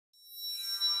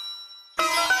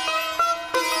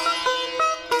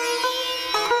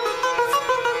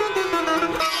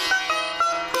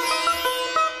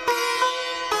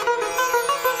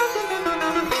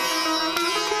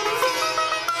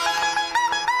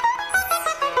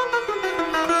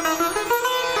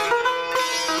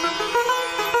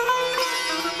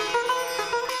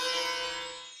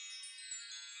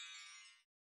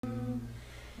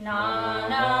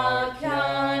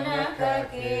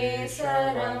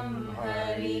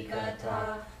हरिकथा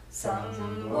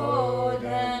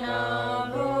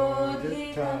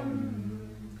सम्बोधनाबोधितम्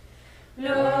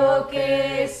लोके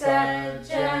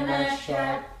सज्जन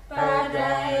षट्पदैरहरः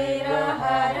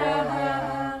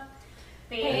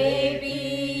पेपीयमानं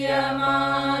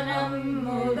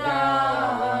मुदा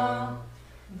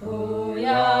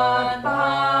भूयात्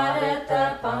भारत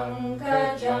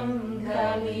पङ्कजं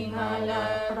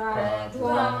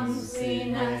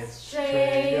घलिमलप्रध्वंसिनः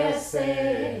श्रेयसे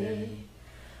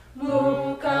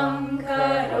मूकं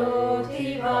करोति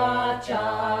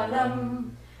वाचालं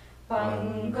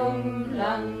पङ्गुं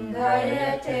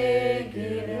लङ्घयते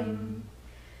गिरिं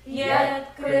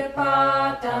यत्कृपातमहं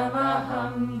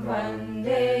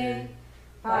वन्दे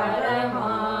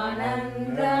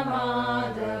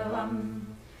परमानन्दमाधवम्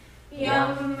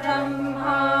यं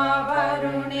ब्रह्मा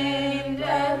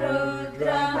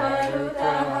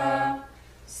वरुणेन्द्ररुद्रमरुतः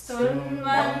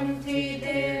स्तुन्वन्ति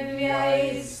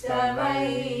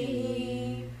दिव्यैस्तवैः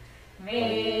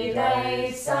वेदैः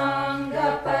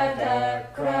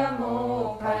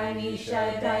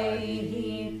साङ्गपदक्रमोपनिषदैः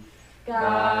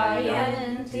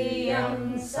गायन्ति यं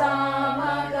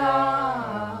सामगाः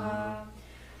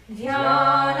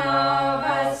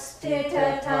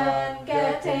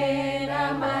ध्यानावस्थिततद्गतेन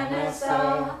मनसा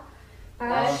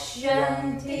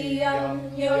पश्यन्ति यं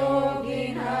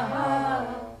योगिनः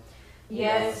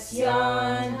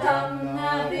यस्यान्तं न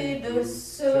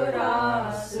विदुःसुरासुरगणाः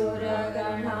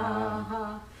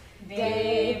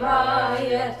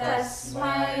देवाय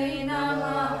तस्मै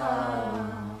नमः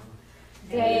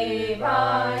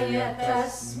देवाय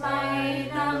तस्मै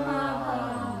नमः।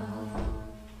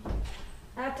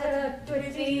 अथ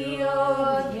तृतीयोऽध्यायः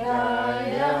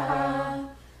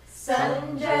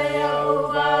सञ्जय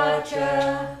उवाच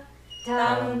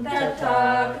तं तथा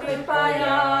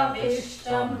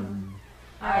कृपयाविष्टम्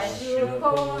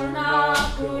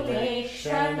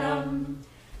अश्रुपूर्णाकुलेक्षणं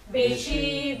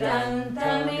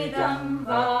विषीदन्तमिदं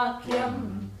वाक्यम्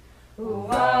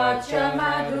उवाच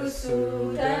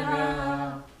मधुसूदनः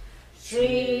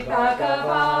श्रीभगवानुवाच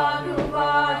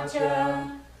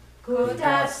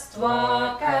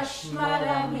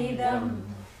कुतस्त्वाकश्मलमिदं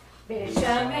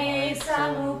विषमे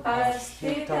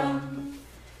समुपस्थितम्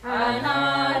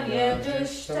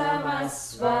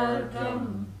अनार्यजुष्टमस्वर्गम्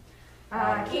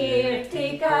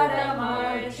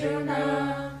अकीर्तिकरमर्जुन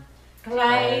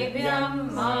क्लैब्यं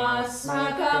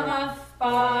मास्मगमः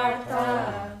पार्थ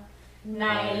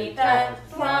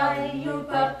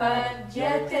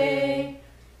नैतत्त्वर्युपपद्यते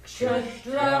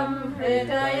क्षुद्रं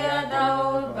हृदय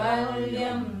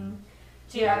दौर्बल्यं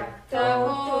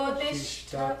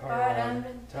त्यक्तवोत्तिष्ठ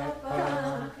परन्तप।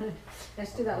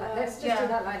 Let's do that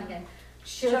line again.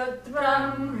 क्षुद्रं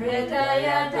हृदय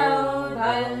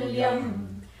दौर्बल्यं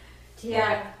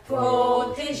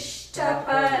त्यक्तवोत्तिष्ठ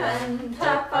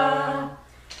परन्तप।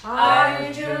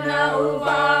 अर्जुन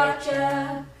उवाच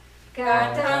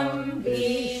कथं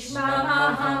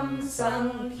भीष्ममहं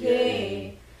सङ्ख्ये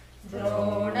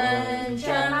द्रोणं च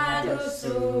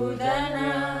मधुसूदन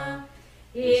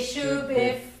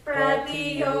इषुभिः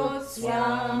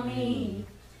प्रतियोत्स्यामि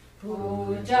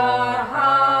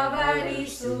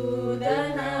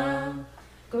पूजार्हावरिसूदन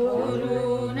कुरु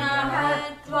न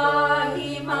हत्वा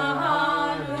हि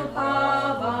महानुभावान्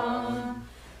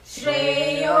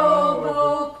श्रेयो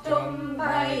भोक्तुं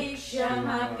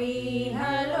भैक्ष्यमपीह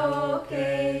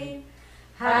लोके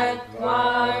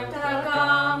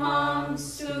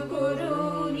हत्वार्थकामांस्तु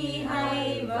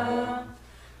गुरूनिहैव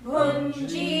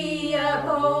भुञ्जीय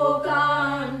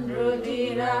भोगान्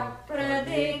रुधिरप्रदिग्धान्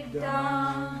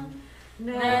न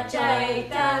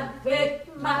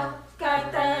चैतद्विद्मः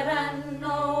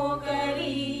कतरन्नो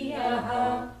गरीयः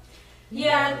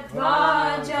यद्वा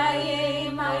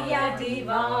जयेम यदि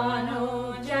वा नो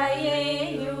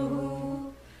जयेयुः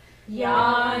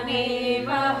यानेव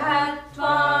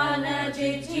हत्वा न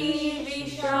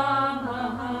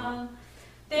जिजीविषामः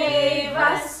तेव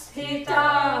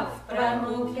स्थिताः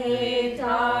प्रमुखे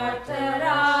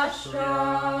धार्तराष्ट्राः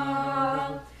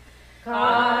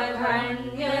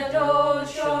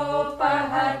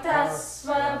कार्पण्यदोषोपहतः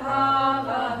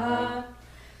स्वभावः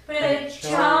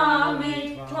पृच्छामि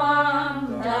त्वां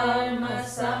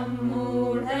धर्मसम्मूढचेताः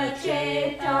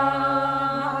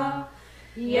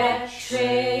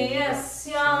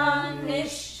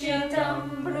यच्छ्रेयस्यान्निश्चितं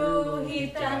ब्रूहि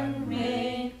तन्मे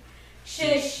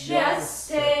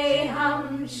शिष्यस्तेऽहं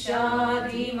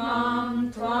शाधिमां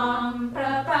त्वां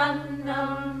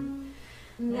प्रपन्नम्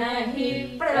न हि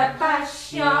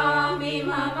प्रपश्यामि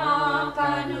ममापनुद्यात्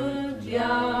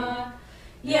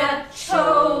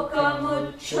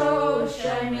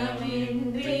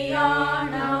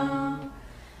यच्छोकमुच्छोषणमिन्द्रियाणाम्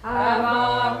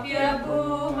अवाप्य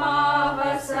भूमावसपत्ना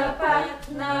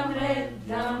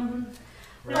समृद्धम्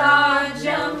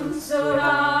राज्यं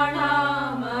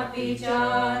सुराणामपि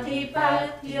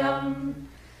चाधिपत्यम्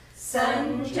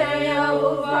सञ्जय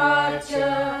उवाच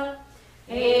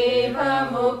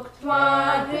एवमुक्त्वा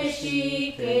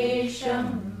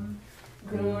ऋषिकेशम्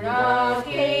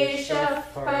गुडाकेशः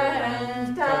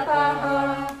परन्तपः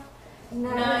न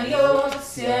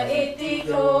योत्स्य इति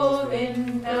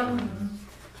गोविन्दम्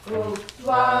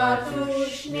उक्त्वा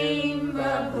तूष्णीं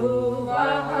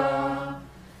बभूवः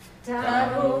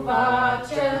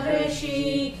तमुवाच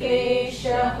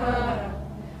ऋषिकेशः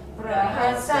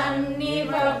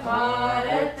प्रहसन्निव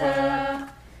भारत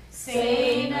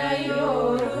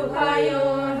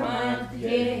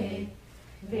सेनयोरुभयोर्मध्ये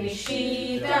विषीदन्तमिदं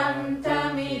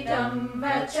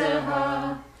वचः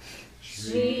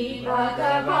श्रीभगवानुवाच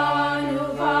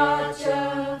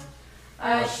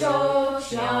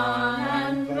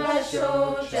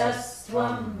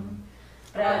अशोच्यानन्वशोचस्त्वम्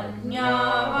प्रज्ञावादांश्च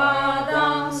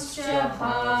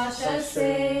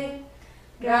भाषसे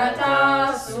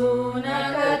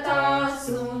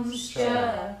गतासूनगतासूंश्च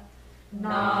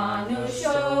नानुशोचन्ति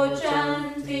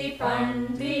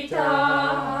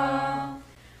पण्डिताः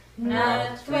न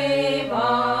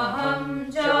त्वेवाहं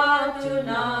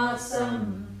जातुनासम्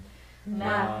न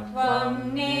त्वं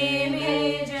नेमे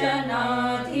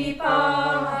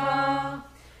जनाधिपाः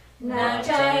न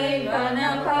चैव न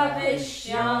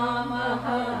भविष्यामः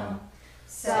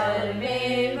सर्वे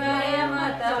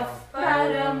वयमतः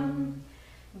परम्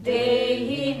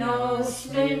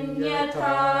देहिनोऽस्मिन्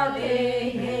यथा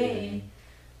देहे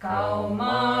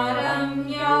कौमारं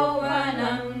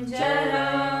यौवनं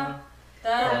जरा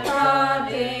तथा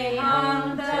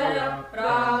देहान्तरप्राप्तिः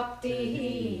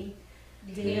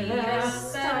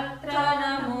धीरस्तत्र न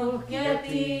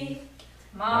मुह्यति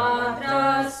मात्रा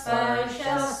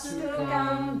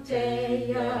स्पर्शस्पृहं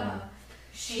तेय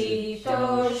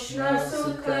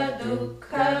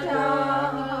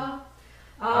शीतोष्णसुखदुःखदाः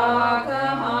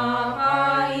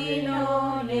आगमापायिनो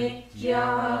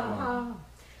नित्याः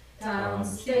तं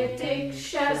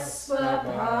तितिक्षस्व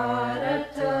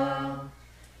भारत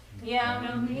यं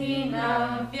हि न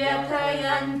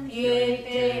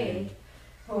व्यथयन्त्येते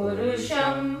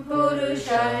पुरुषं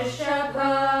पुरुषर्षभ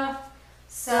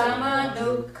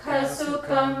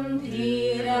समदुःखसुखं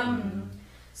धीरं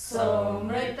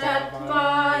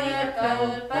सोमृतत्वाय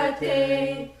कल्पते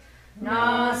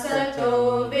नासतो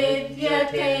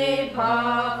विद्यते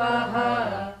भावः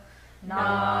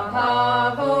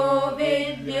नाभावो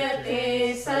विद्यते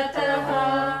सतः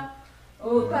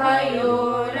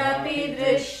उभयोरपि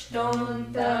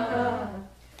दृष्टोऽन्तः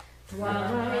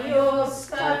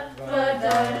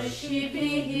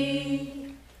त्वयोस्तत्त्वदर्शिभिः।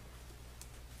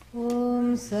 ॐ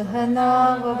सहना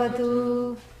भवतु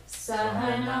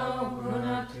सहनौ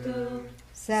भुनक्तु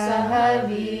सह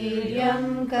वीर्यं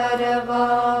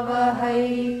करवावहै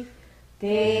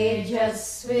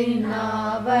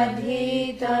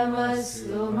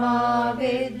तेजस्विनावधीतमस्तु मा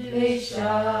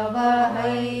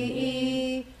विद्विषावहै।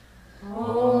 ॐ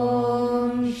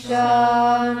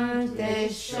शान्ति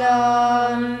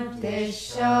शान्ति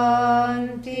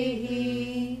शान्तिः।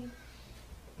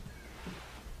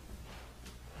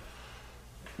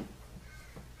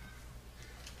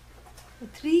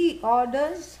 Three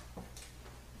orders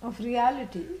of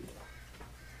reality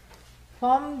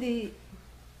form the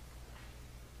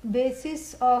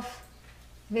basis of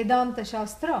Vedanta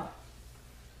Shastra.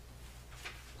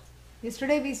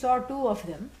 Yesterday we saw two of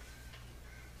them.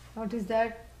 What is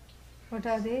that? What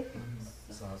are they?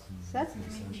 Sat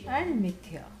and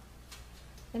Mithya.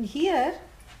 And here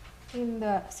in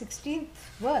the 16th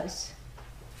verse,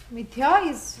 Mithya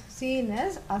is seen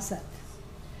as Asat.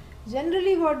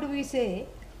 Generally, what do we say?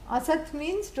 Asat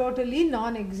means totally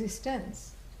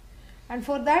non-existence. And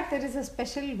for that there is a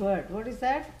special word. What is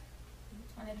that?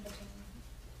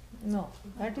 No,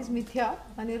 that is Mithya.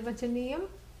 Anirvachaniyam,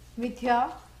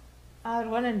 Mithya are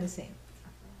one and the same.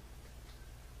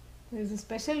 There is a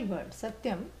special word,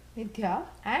 Satyam, Mithya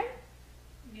and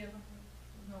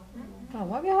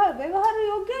Vyavahara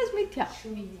Yogya is Mithya.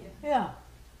 Yeah.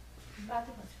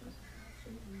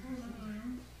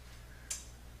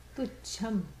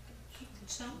 Tuchham.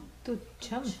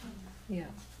 Tuchham.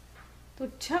 Yeah.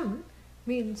 Tuchham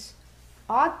means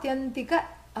Atyantika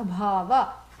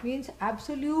Abhava, means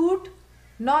absolute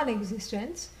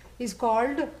non-existence, is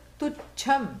called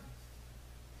Tuchham.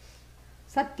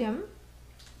 Satyam,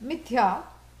 Mithya,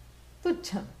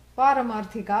 Tuchham.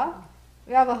 Paramarthika,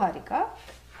 Vyavaharika,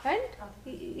 and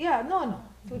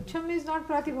Tuchham is not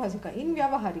Pratibhasika. In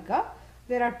Vyavaharika,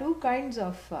 there are two kinds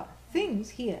of things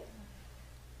here.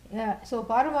 So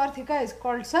Paramarthika is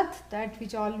called Sat, that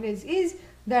which always is,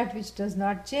 that which does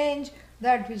not change.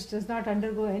 that which does not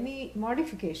undergo any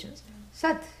modifications,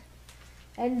 Sat.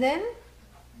 And then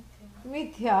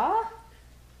Mithya,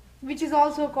 which is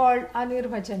also called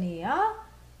Anirvachaniya.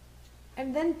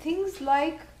 And then things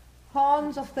like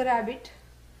horns of the rabbit,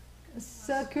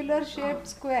 circular shaped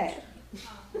square,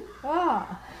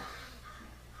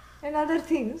 and other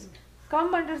things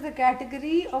come under the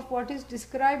category of what is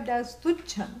described as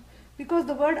Tucham, because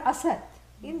the word Asat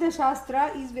in the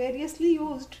Shastra is variously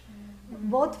used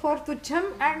both for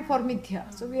Tucham and for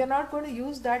Mithya. So we are not going to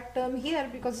use that term here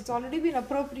because it's already been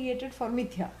appropriated for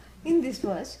Mithya in this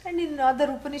verse, and in other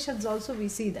Upanishads also we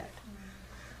see that.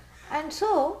 And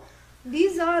so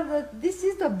this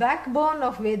is the backbone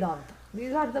of Vedanta.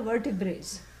 These are the vertebrae.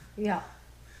 Yeah.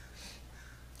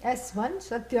 S1,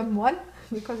 Satyam 1,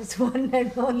 because it's one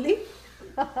and only.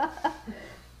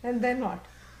 And then what?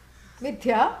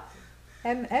 Mithya,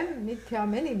 MM, Mithya,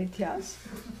 many Mithyas.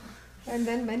 And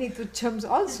then many Tuchams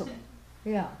also.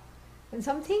 Yeah. And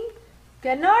something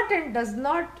cannot and does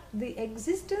not, the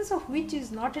existence of which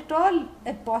is not at all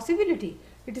a possibility,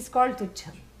 it is called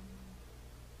Tucham.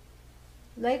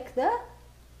 Like the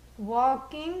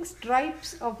walking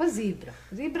stripes of a zebra.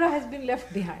 Zebra has been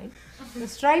left behind. The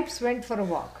stripes went for a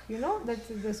walk. You know, that's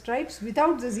the stripes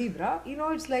without the zebra. You know,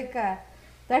 it's like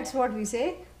that's what we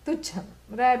say, Tucham,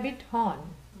 rabbit horn.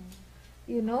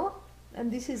 You know,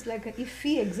 and this is like a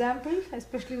iffy example,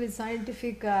 especially with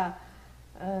scientific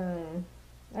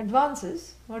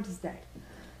advances. What is that?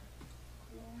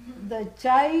 The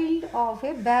child of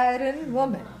a barren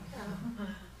woman.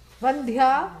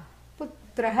 Vandhya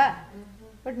putraha.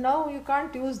 But now you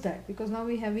can't use that because now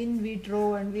we have in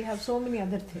vitro and we have so many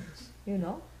other things, you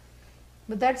know.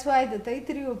 But that's why the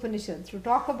Taittiriya Upanishad, to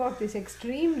talk about this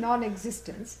extreme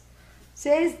non-existence,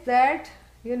 says that,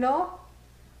 you know,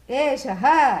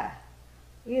 Eshaha,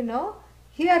 you know,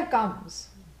 here comes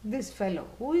this fellow.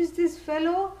 Who is this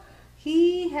fellow?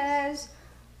 He has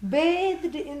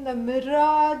bathed in the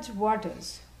mirage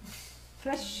waters,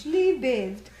 freshly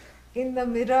bathed in the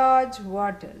mirage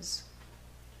waters,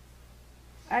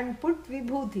 and put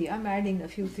vibhuti, I'm adding a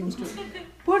few things to it,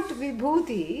 put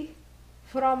vibhuti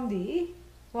from the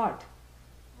what?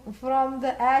 From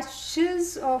the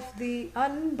ashes of the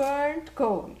unburnt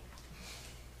coal.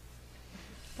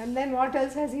 And then what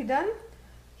else has he done?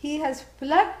 He has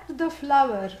plucked the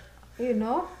flower, you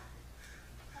know,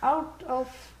 out of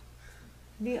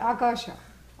the Akasha.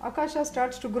 Akasha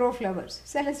starts to grow flowers,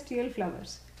 celestial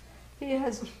flowers. He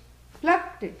has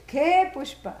plucked it. Ke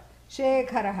pushpa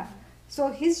shekharaha. So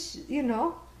his, you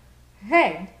know,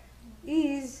 head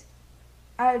is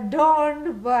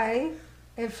adorned by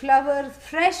a flower,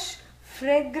 fresh,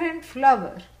 fragrant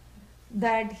flower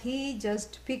that he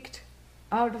just picked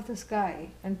out of the sky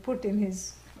and put in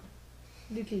his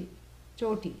little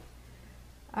choti.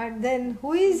 And then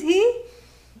who is he?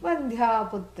 Vandhya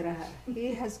putraha.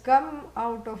 He has come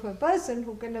out of a person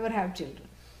who can never have children.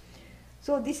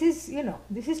 So this is, you know,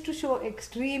 this is to show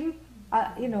extreme,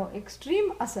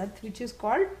 extreme asat, which is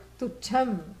called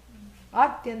tucham,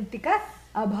 atyantika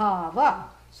abhava.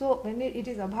 So when it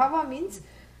is abhava means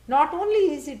not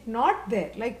only is it not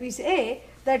there, like we say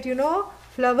that, you know,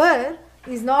 flower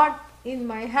is not in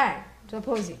my hand,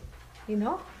 supposing, you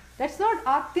know, that's not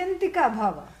atyantika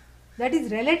abhava, that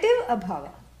is relative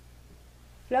abhava.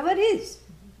 Flower is,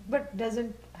 but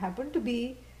doesn't happen to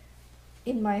be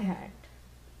in my hand.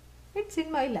 It's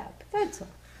in my lap, that's all.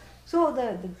 So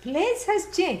the place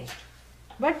has changed,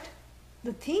 but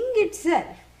the thing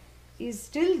itself is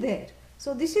still there.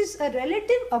 So this is a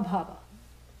relative abhava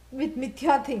with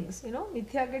mithya things, you know,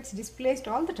 mithya gets displaced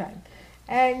all the time.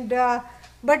 And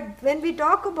but when we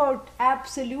talk about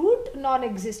absolute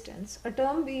non-existence, a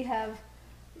term we have,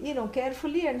 you know,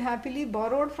 carefully and happily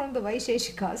borrowed from the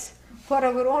Vaisheshikas for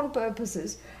our own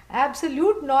purposes.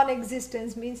 Absolute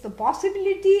non-existence means the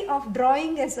possibility of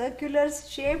drawing a circular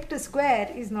shaped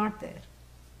square is not there.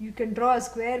 You can draw a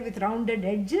square with rounded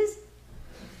edges.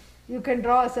 You can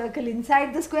draw a circle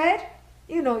inside the square.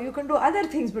 You know, you can do other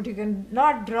things, but you can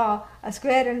not draw a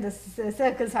square and the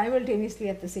circle simultaneously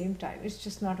at the same time. It's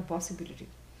just not a possibility.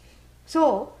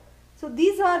 So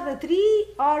these are the three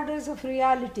orders of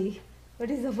reality. That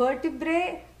is the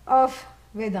vertebrae of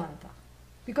Vedanta.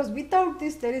 Because without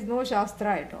this there is no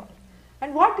Shastra at all.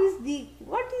 And what is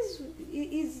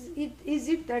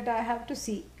it that I have to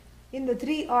see in the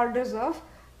three orders of,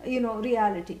 you know,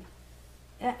 reality?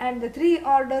 And the three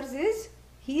orders is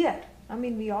here. I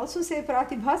mean, we also say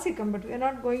pratibhasikam, but we are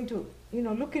not going to, you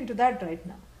know, look into that right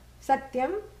now.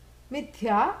 Satyam,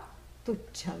 mithya,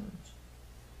 tucham.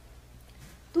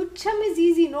 Tucham is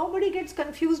easy. Nobody gets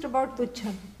confused about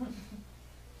tucham.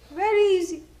 Very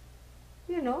easy.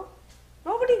 You know,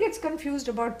 Nobody gets confused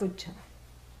about tuchha.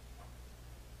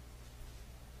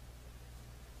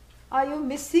 Are you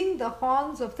missing the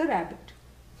horns of the rabbit?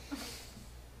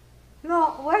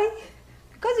 No, why?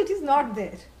 Because it is not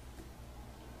there.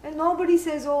 And nobody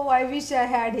says, oh, I wish I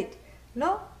had it.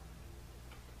 No.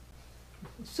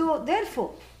 So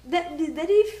therefore,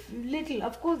 very little,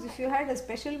 of course, if you had a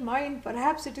special mind,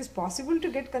 perhaps it is possible to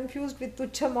get confused with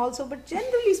tuchham also, but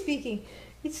generally speaking,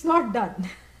 it's not done.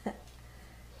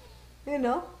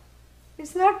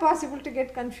 It's not possible to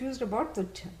get confused about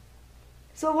tuchham.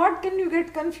 So what can you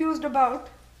get confused about?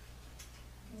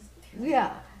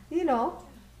 Yeah,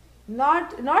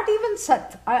 not even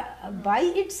sat. By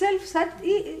itself, sat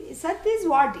is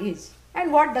what is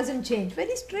and what doesn't change.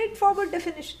 Very straightforward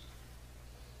definition.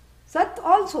 Sat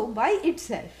also by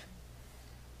itself,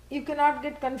 you cannot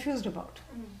get confused about.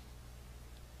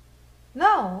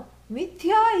 Now,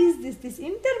 mithya is this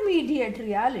intermediate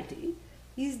reality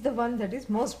is the one that is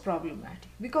most problematic,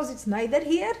 because it's neither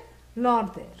here nor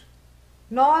there.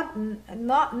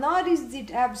 Nor is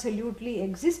it absolutely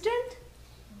existent,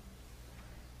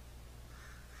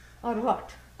 or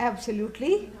what?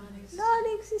 Absolutely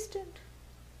non-existent.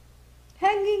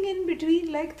 Hanging in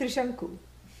between like Trishanku.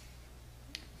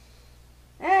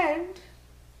 And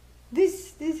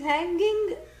this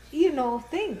hanging,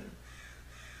 thing,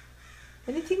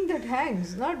 anything that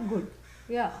hangs, not good.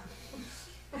 Yeah.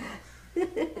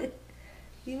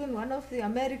 Even one of the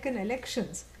American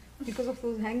elections, because of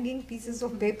those hanging pieces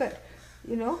of paper,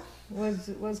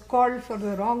 was called for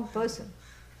the wrong person.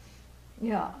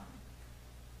 Yeah.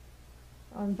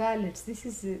 On ballots. This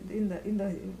is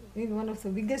in one of the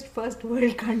biggest first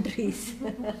world countries.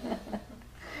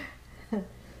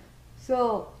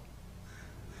 So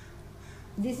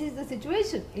this is the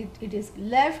situation. It is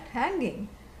left hanging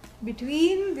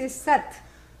between this sat,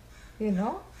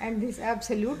 and this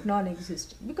absolute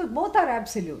non-existent. Because both are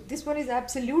absolute. This one is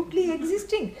absolutely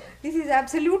existing. This is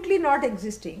absolutely not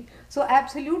existing. So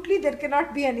absolutely there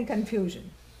cannot be any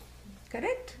confusion.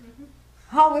 Correct?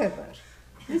 However,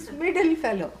 this middle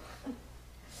fellow,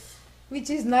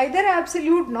 which is neither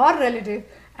absolute nor relative,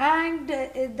 and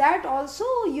that also,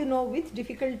 with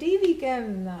difficulty we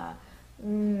can,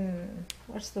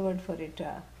 what's the word for it?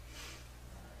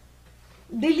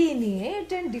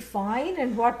 Delineate and define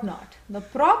and whatnot. The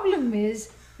problem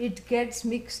is it gets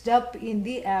mixed up in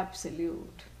the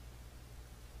absolute.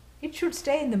 It should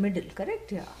stay in the middle,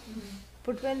 correct? Yeah.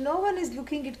 But when no one is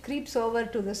looking, it creeps over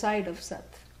to the side of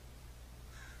sat.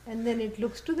 And then it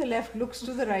looks to the left, looks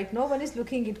to the right. No one is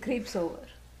looking, it creeps over.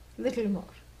 Little more.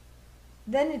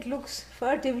 Then it looks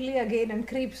furtively again and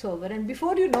creeps over. And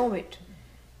before you know it,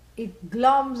 it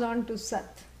gloms onto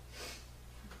sat.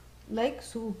 Like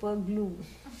super glue.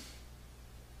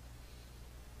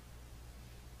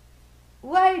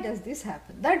 Why does this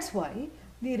happen? That's why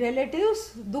the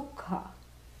relative's dukkha,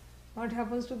 what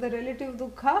happens to the relative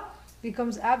dukkha,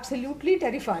 becomes absolutely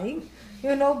terrifying,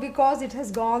 because it has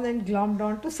gone and glommed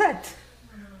onto sat.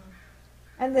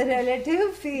 And the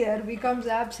relative fear becomes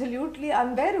absolutely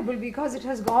unbearable because it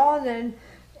has gone and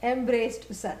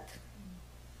embraced sat.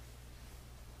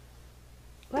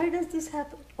 Why does this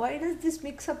happen? Why does this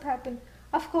mix-up happen?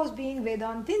 Of course, being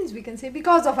Vedantins, we can say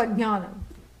because of Ajnana.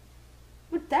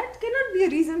 But that cannot be a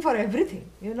reason for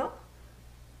everything,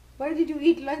 Why did you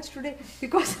eat lunch today?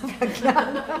 Because of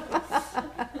Ajnana.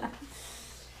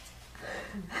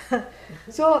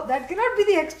 So that cannot be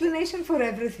the explanation for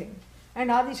everything.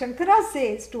 And Adi Shankara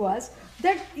says to us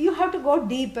that you have to go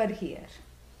deeper here.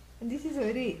 And this is a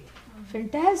very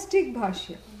fantastic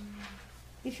bhashya.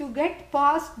 If you get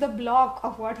past the block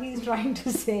of what he is trying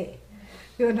to say,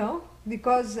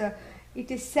 because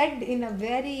it is said in a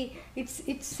very, it's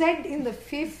said in the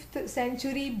 5th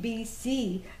century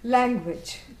BC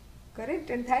language, correct?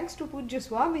 And thanks to Pujya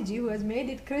Swamiji, who has made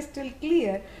it crystal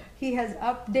clear, he has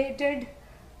updated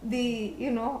the,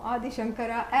 Adi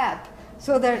Shankara app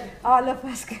so that all of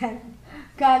us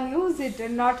can use it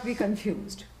and not be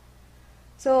confused.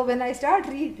 So when I start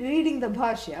reading the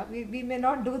bhashya, we may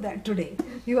not do that today.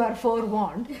 You are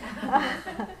forewarned.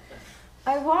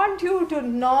 I want you to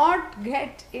not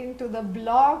get into the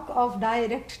block of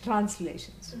direct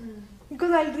translations.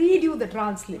 Because I'll read you the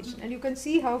translation and you can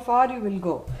see how far you will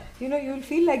go. You'll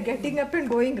feel like getting up and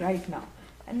going right now.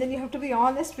 And then you have to be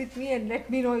honest with me and let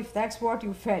me know if that's what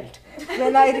you felt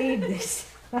when I read this.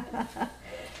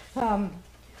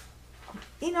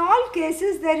 In all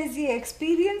cases, there is the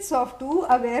experience of two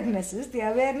awarenesses, the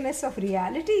awareness of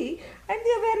reality and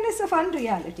the awareness of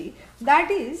unreality.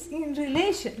 That is in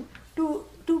relation to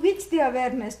to which the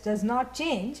awareness does not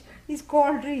change is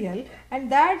called real, and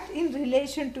that in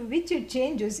relation to which it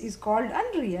changes is called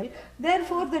unreal.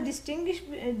 Therefore, the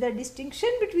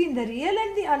distinction between the real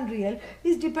and the unreal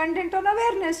is dependent on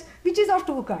awareness, which is of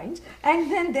two kinds.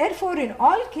 And then, therefore, in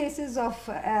all cases,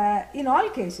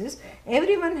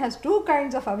 everyone has two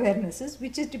kinds of awarenesses,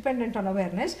 which is dependent on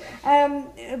awareness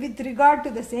with regard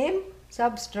to the same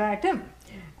substratum.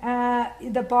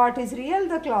 The pot is real,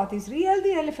 the cloth is real,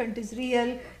 the elephant is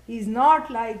real, is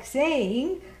not like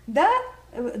saying the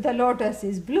lotus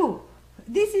is blue.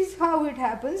 This is how it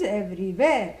happens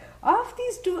everywhere. Of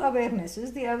these two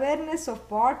awarenesses, the awareness of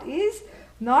pot is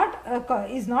not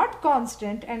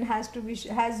constant and has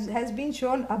been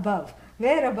shown above.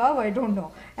 Where above, I don't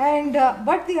know. And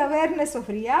but the awareness of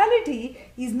reality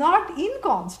is not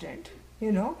inconstant,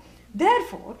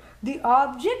 Therefore, the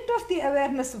object of the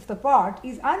awareness of the pot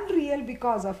is unreal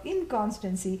because of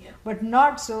inconstancy, but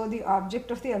not so the object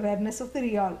of the awareness of the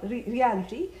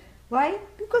reality. Why?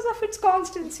 Because of its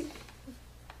constancy.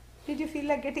 Did you feel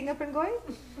like getting up and going?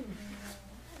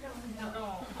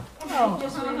 No. Oh.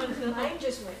 Mine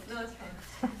just went. No, it's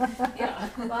fine. Yeah,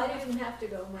 body didn't have to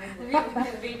go. Mine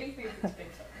went. Waiting for you to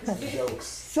speak. Jokes.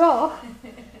 So,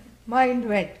 mind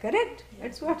went, correct?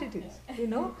 That's what it is,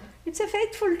 It's a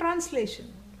faithful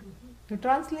translation. The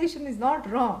translation is not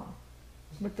wrong,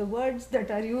 but the words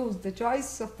that are used, the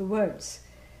choice of the words,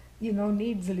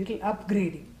 needs a little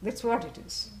upgrading. That's what it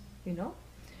is,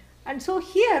 And so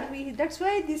here, that's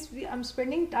why I'm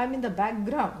spending time in the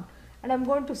background, and I'm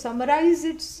going to summarize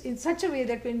it in such a way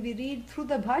that when we read through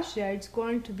the Bhashya, it's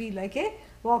going to be like a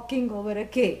walking over a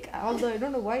cake. Although I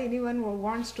don't know why anyone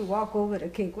wants to walk over a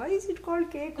cake. Why is it called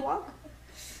cake walk?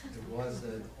 There was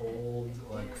an old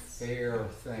fair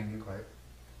thing,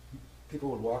 people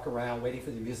would walk around waiting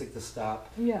for the music to stop.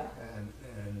 Yeah.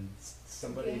 And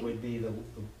somebody would be the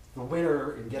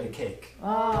winner and get a cake.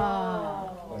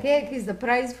 Cake is the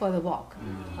prize for the walk.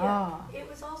 It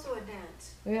was also a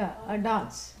dance. Yeah, a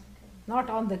dance. Not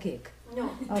on the cake. No.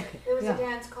 Okay. There was a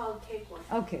dance called cakewalk.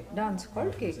 Okay, dance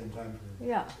called cake.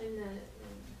 Yeah. In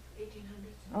the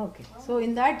 1800s. Okay. So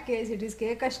in that case it is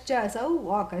kekascha asau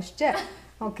walkascha.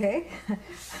 Okay.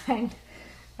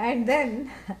 and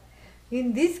then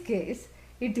in this case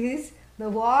it is the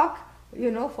walk,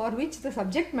 for which the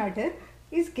subject matter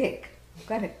is cake.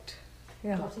 Correct.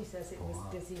 Yeah. Dottie says it was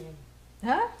dizzying.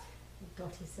 Huh?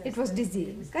 Dottie says It was that dizzying.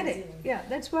 it was Correct. dizzying. Yeah,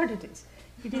 that's what it is.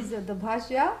 It is the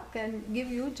Bhashya can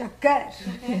give you chakkar.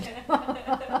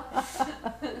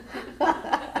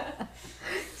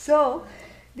 So,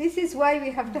 this is why we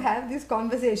have to have this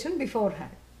conversation beforehand.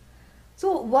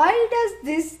 So, why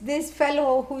does this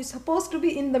fellow who is supposed to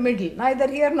be in the middle, neither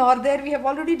here nor there, we have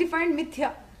already defined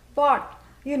mithya, pot,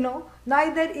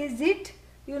 neither is it,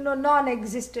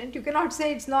 non-existent. You cannot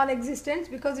say it's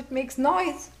non-existent because it makes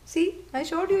noise. See, I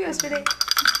showed you yesterday.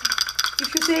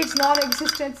 If you say it's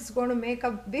non-existence, it's going to make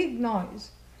a big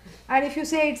noise. And if you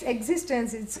say it's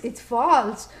existence, it's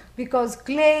false, because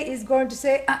clay is going to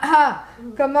say,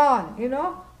 come on,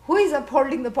 who is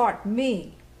upholding the pot?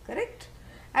 Me. Correct?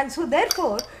 And so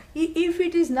therefore, if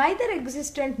it is neither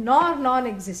existent nor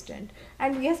non-existent,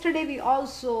 and yesterday we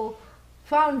also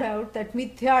found out that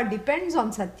mithya depends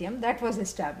on satyam, that was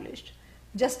established.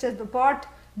 Just as the pot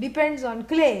depends on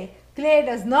clay, clay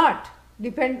does not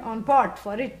depend on pot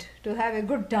for it to have a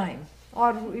good time,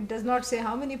 or it does not say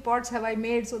how many pots have I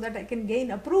made so that I can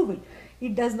gain approval.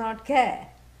 It does not care.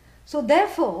 So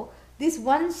therefore, this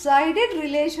one-sided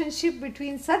relationship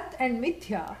between sat and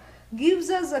mithya gives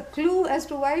us a clue as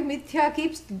to why mithya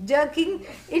keeps jerking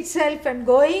itself and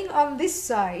going on this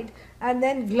side and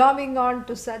then glomming on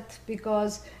to sat,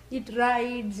 because it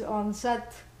rides on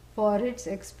sat for its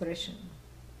expression.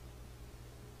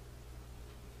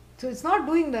 So it's not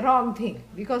doing the wrong thing,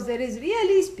 because there is,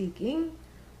 really speaking,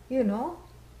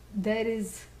 there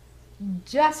is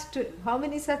just, how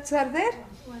many sats are there?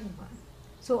 One.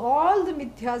 So all the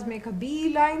mithyas make a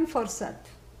beeline for sat.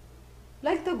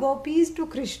 Like the gopis to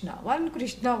Krishna. One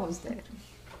Krishna was there.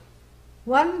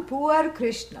 One poor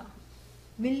Krishna.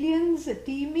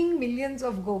 Teeming millions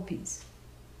of gopis.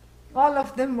 All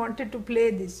of them wanted to play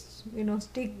this,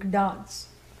 stick dance.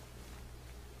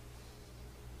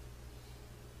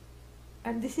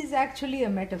 And this is actually a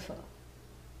metaphor.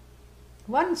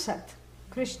 One sat,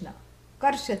 Krishna,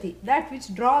 karshati, that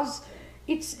which draws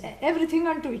everything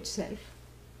unto itself.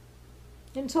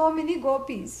 And so many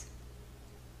gopis,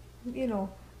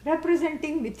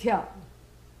 representing mithya.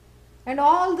 And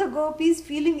all the gopis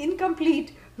feeling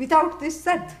incomplete without this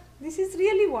sat. This is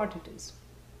really what it is.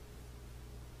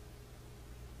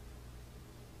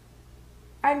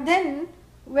 And then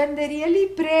when they really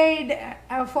prayed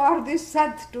for this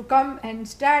Sat to come and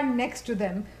stand next to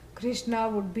them, Krishna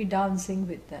would be dancing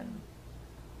with them.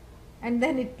 And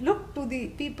then it looked to the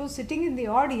people sitting in the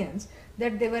audience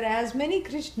that there were as many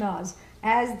Krishnas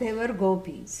as there were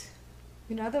gopis.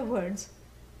 In other words,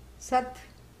 Sat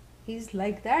is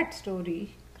like that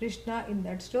story, Krishna in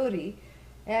that story,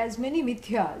 as many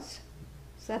mithyas.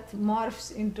 Sat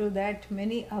morphs into that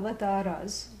many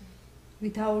avataras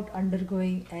without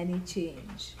undergoing any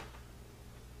change.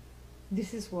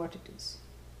 This is what it is.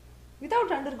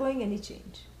 Without undergoing any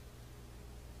change.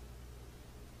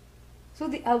 So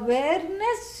the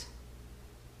awareness,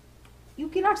 you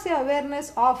cannot say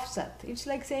awareness of Sat. It's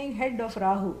like saying head of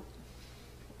Rahu.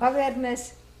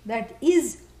 Awareness that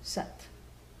is Sat.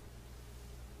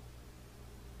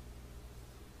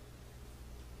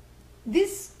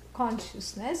 This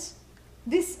consciousness,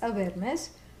 this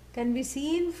awareness can be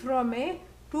seen from a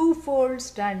twofold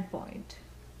standpoint.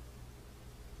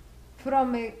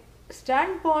 From a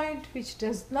standpoint which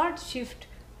does not shift,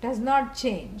 does not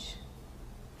change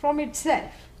from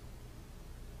itself.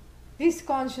 This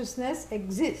consciousnness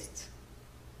exists.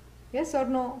 Yes or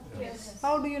no? Yes.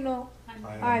 How do you know?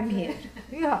 I I'm here.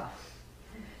 Yeah.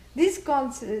 This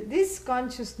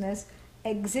consciousness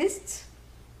exists.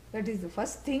 That is the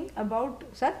first thing about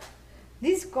Sat.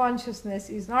 This consciousness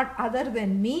is not other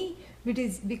than me, it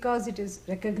is because it is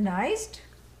recognized.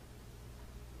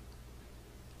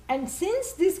 And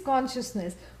since this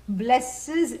consciousness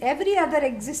blesses every other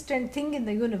existent thing in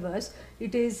the universe,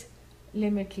 it is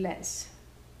limitless.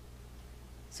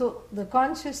 So the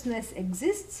consciousness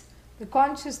exists, the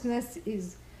consciousness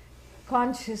is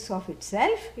conscious of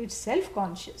itself, it's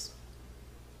self-conscious.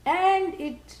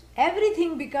 And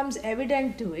everything becomes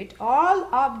evident to it, all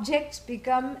objects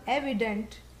become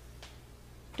evident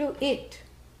to it,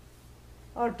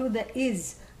 or to the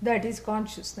is, that is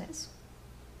consciousness.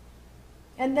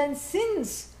 And then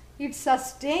since it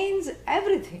sustains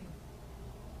everything,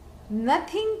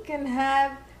 nothing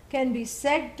can be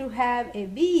said to have a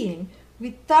being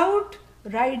without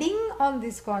riding on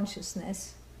this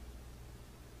consciousness.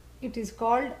 It is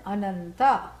called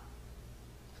Ananta.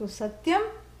 So Satyam,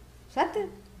 Sat,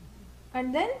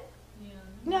 and then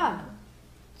Jnana,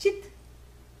 Chit,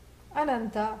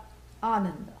 Ananta,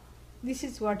 Ananda. This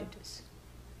is what it is.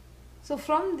 So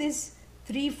from this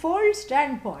threefold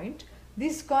standpoint,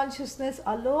 this consciousness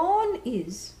alone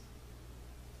is,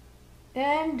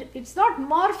 and it's not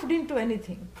morphed into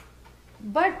anything,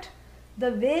 but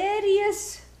the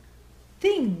various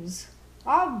things,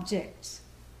 objects,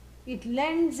 it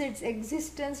lends its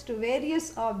existence to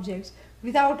various objects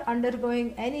without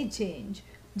undergoing any change,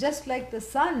 just like the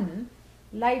sun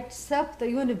lights up the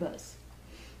universe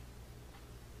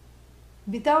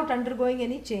without undergoing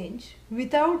any change,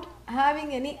 without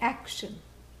having any action.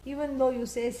 Even though you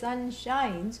say sun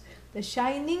shines, the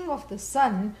shining of the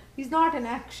sun is not an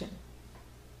action.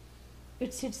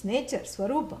 It's its nature,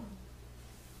 Swarupa.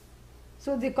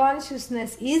 So the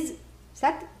consciousness is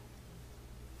Sat.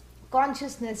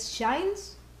 Consciousness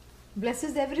shines,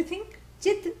 blesses everything.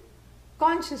 Chit,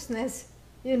 consciousness,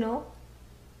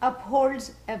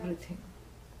 upholds everything.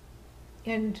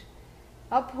 And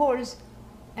upholds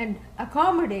and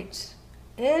accommodates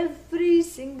every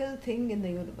single thing in the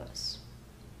universe.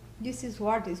 This is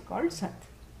what is called Sat.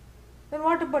 Then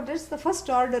what about this? The first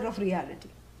order of reality.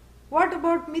 What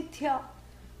about Mithya?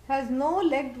 Has no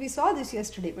leg, we saw this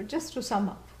yesterday, but just to sum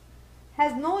up.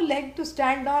 Has no leg to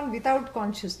stand on without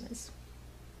consciousness.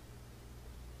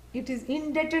 It is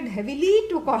indebted heavily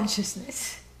to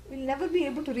consciousness. Will never be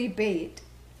able to repay it.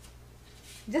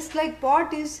 Just like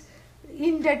pot is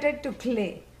indebted to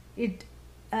clay. It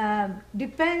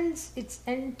depends, its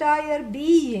entire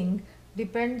being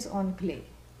depends on clay.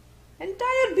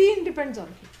 Entire being depends on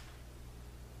clay.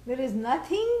 There is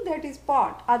nothing that is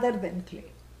pot other than clay.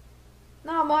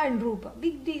 Nama and Rupa,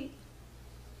 big deal.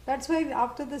 That's why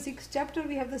after the 6th chapter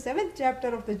we have the 7th chapter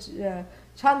of the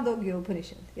Chandogya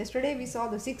Upanishad. Yesterday we saw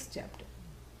the 6th chapter.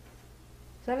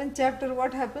 7th chapter,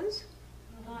 what happens?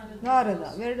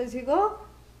 Narada. Where does he go?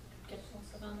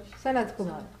 Sanat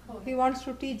Kumara. He wants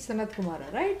to teach Sanat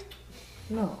Kumara, right?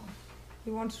 No. He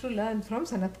wants to learn from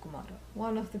Sanat Kumara,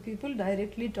 one of the people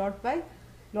directly taught by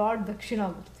Lord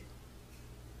Dakshinamurti.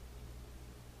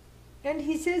 And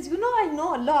he says, I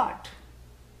know a lot.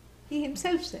 He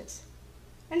himself says.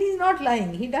 And he is not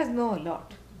lying, he does know a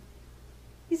lot.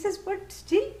 He says, but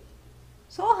still,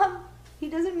 Soham. He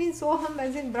doesn't mean Soham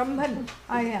as in Brahman,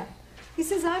 I am. He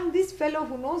says, I am this fellow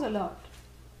who knows a lot.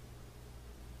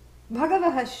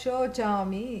 Bhagavah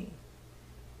shochami.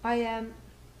 I am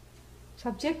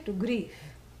subject to grief.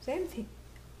 Same thing.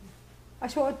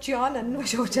 Ashocyan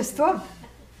anvashochastvam.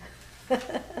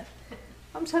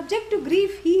 I'm subject to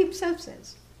grief, he himself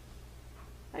says.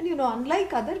 And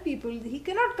unlike other people, he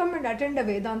cannot come and attend a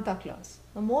Vedanta class.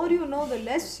 The more you know, the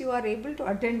less you are able to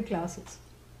attend classes.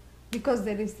 Because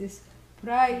there is this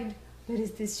pride, there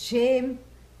is this shame.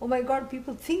 Oh my God,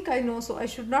 people think I know, so I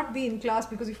should not be in class,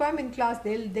 because if I'm in class,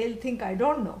 they'll think I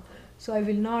don't know. So I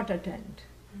will not attend.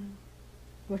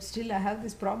 But still I have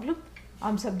this problem.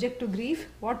 I'm subject to grief.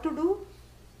 What to do?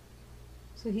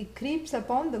 So he creeps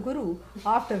upon the Guru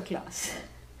after class.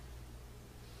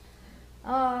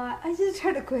 I just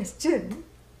had a question.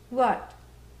 What?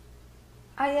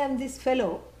 I am this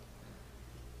fellow.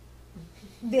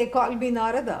 They call me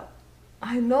Narada.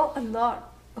 I know a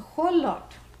lot, a whole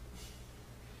lot.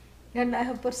 And I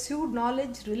have pursued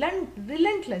knowledge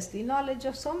relentlessly, knowledge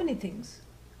of so many things.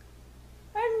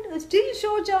 And still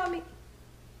Shojami.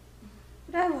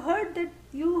 But I have heard that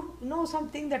you know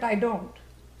something that I don't.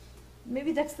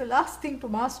 Maybe that's the last thing to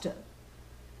master.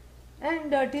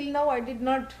 And till now I could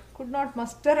not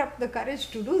muster up the courage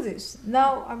to do this.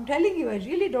 Now I'm telling you, I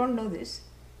really don't know this.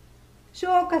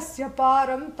 Shokasya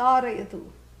param tarayatu.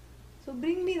 So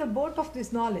bring me the boat of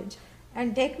this knowledge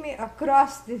and take me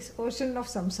across this ocean of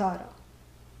samsara.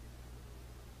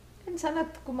 And Sanat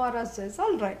Kumara says,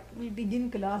 all right, we'll begin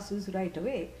classes right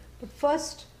away. But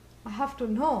first I have to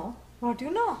know what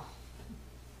you know.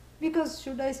 Because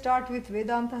should I start with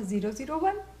Vedanta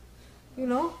 001?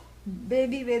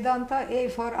 Baby Vedanta, A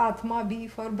for Atma, B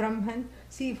for Brahman,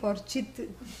 C for Chit,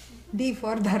 D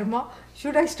for Dharma.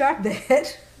 Should I start there?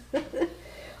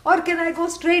 Or can I go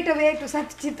straight away to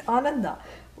Sat Chit Ananda?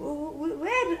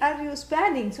 Where are you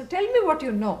spanning? So tell me what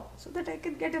you know, so that I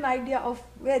can get an idea of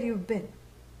where you've been.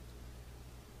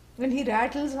 When he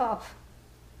rattles off,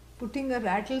 putting a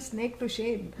rattlesnake to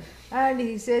shame, and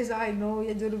he says, I know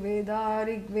Yajurveda,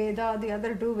 Rig Veda, the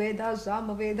other two Vedas,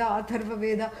 Sama Veda, Atharva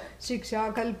Veda,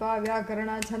 Shiksha, Kalpa,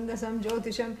 Vyakarana, Chandasam,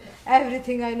 Jyotisham,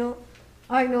 everything I know.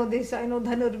 I know this, I know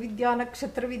Dhanur Vidya,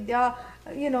 Nakshatra Vidya,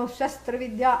 Shastra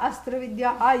Vidya, Astra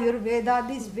Vidya, Ayurveda,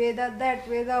 this Veda, that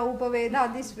Veda,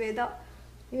 Upaveda, this Veda,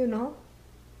 I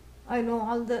know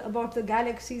all about the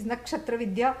galaxies, Nakshatra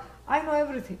Vidya, I know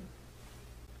everything.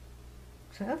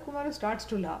 Sanat Kumara starts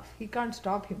to laugh. He can't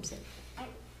stop himself.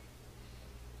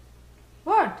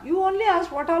 What? You only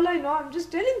asked what all I know. I'm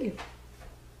just telling you.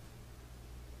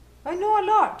 I know a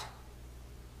lot.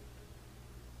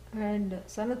 And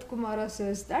Sanat Kumara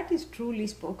says, that is truly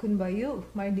spoken by you,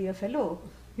 my dear fellow.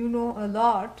 You know a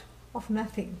lot of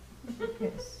nothing.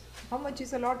 Yes. How much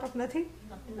is a lot of nothing?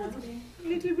 Nothing. A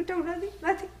little bit of nothing?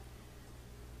 Nothing.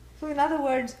 So in other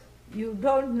words, you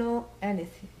don't know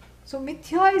anything. So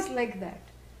Mithya is like that.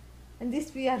 And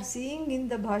this we are seeing in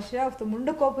the Bhashya of the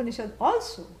Mundakopanishad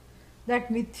also, that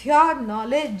Mithya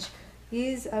knowledge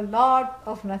is a lot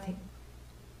of nothing.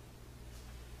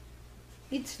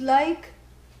 It's like,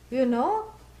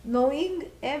 knowing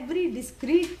every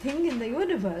discrete thing in the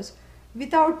universe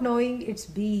without knowing its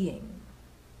being.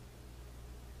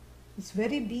 Its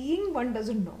very being one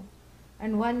doesn't know.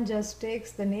 And one just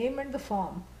takes the name and the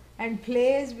form and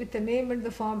plays with the name and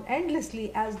the form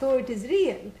endlessly as though it is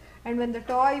real. And when the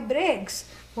toy breaks,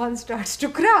 one starts to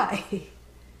cry.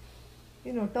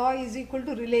 Toy is equal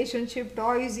to relationship,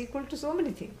 toy is equal to so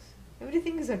many things.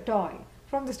 Everything is a toy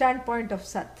from the standpoint of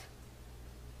Sat.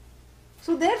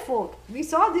 So therefore, we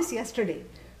saw this yesterday.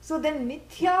 So then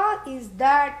Mithya is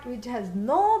that which has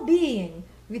no being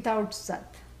without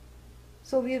Sat.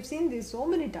 So we have seen this so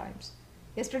many times.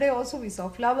 Yesterday also we saw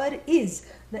flower is.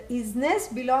 The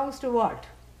isness belongs to what?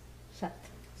 Sat,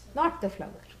 not the flower.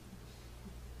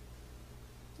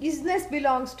 Isness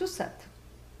belongs to Sat.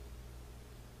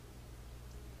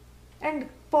 And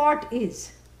pot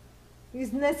is.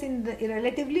 Isness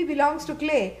relatively belongs to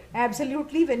clay.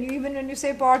 Absolutely, even when you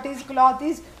say pot is, cloth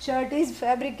is, shirt is,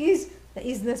 fabric is, the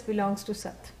isness belongs to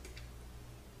Sat.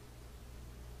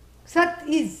 Sat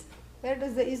is. Where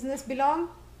does the isness belong?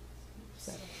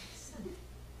 Sat.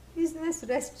 Isness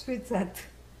rests with Sat.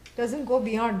 Doesn't go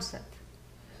beyond Sat.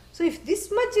 So if this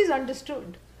much is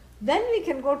understood, then we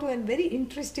can go to a very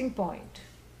interesting point.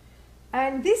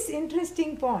 And this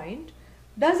interesting point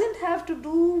doesn't have to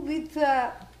do with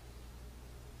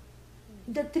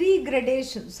the three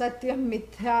gradations, Satyam,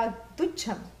 Mithya,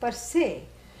 Tucham, per se,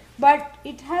 but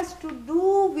it has to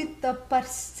do with the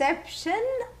perception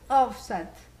of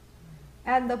Sat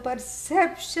and the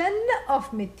perception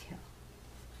of Mithya.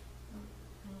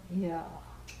 Yeah.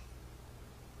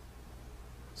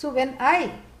 So when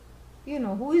I,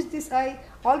 who is this I?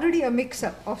 Already a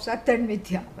mix-up of Sat and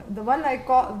Mithya. The one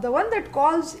that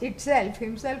calls itself,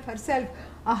 himself, herself,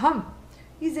 Aham,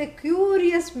 is a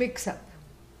curious mix-up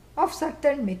of Sat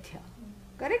and Mithya.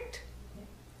 Correct?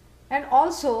 And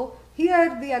also,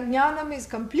 here the ajnanam is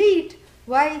complete.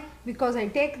 Why? Because I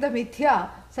take the mithya,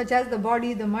 such as the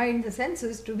body, the mind, the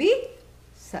senses, to be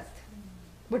Sat.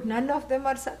 But none of them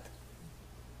are Sat.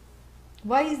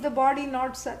 Why is the body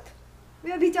not Sat?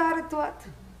 Vyabhicharatvat.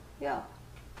 Yeah.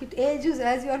 It ages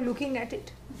as you are looking at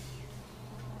it.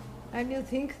 And you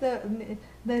think the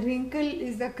wrinkle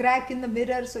is the crack in the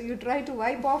mirror, so you try to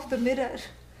wipe off the mirror.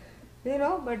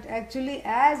 But actually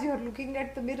as you are looking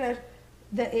at the mirror,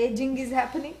 the aging is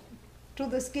happening to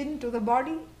the skin, to the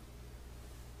body.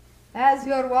 As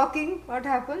you are walking, what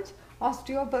happens?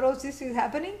 Osteoporosis is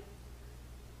happening.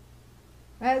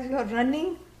 As you are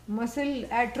running, muscle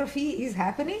atrophy is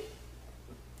happening.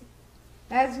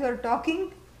 As you are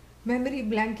talking, memory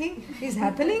blanking is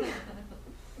happening.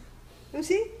 You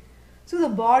see? So the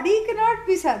body cannot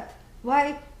be Sat.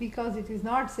 Why? Because it is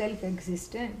not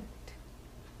self-existent.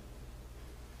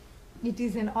 It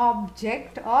is an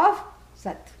object of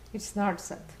Sat. It's not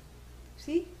Sat.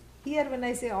 See? Here when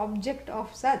I say object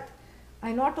of Sat,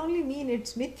 I not only mean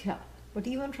it's mithya, but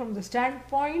even from the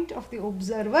standpoint of the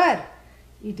observer,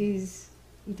 it is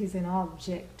an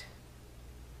object.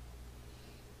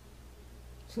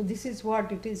 So this is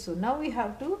what it is. So now we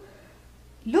have to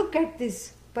look at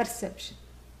this perception.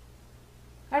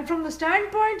 And from the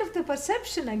standpoint of the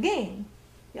perception again,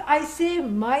 I say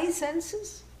my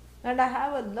senses, and I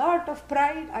have a lot of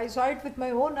pride. I saw it with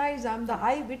my own eyes. I am the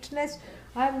eyewitness.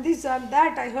 I am this, I am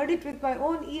that. I heard it with my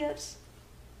own ears.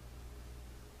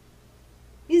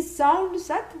 Is sound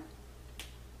Sat?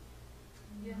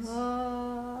 Yes.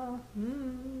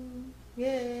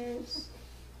 Yes.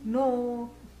 No.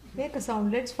 Make a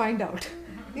sound. Let's find out.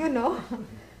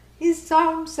 Is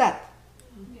sound Sat?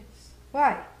 Yes.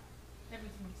 Why?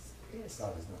 Everything is.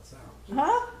 Sound is not sound.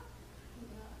 Huh?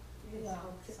 Yeah.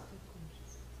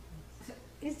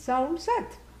 Is sound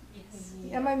Sat? Yes.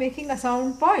 Am I making a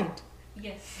sound point?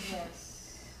 Yes.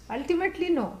 Yes. Ultimately,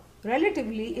 no.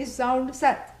 Relatively, is sound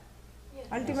Sat? Yes.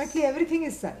 Ultimately, everything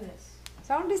is Sat. Yes.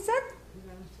 Sound is Sat?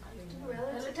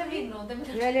 Relatively, no. Them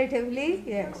Relatively,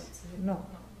 yes. No.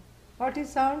 What is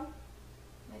sound?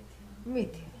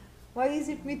 Mithya. Why is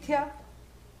it mithya?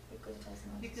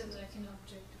 Because I can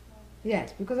object.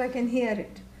 Yes, because I can hear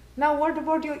it. Now, what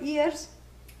about your ears?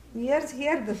 Ears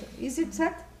hear the. Is it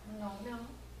Sat? No.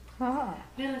 Ah.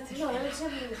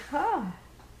 Relatively. Ah.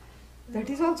 That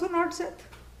is also not Sat.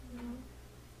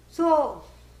 So,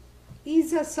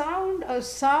 is a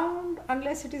sound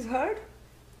unless it is heard?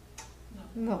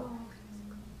 No.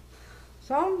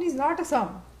 Sound is not a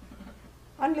sound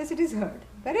unless it is heard.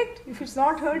 Correct? If it's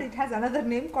not heard, it has another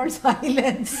name called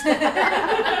silence.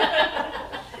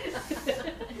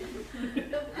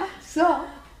 So,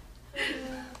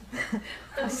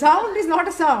 a sound is not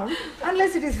a sound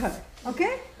unless it is heard.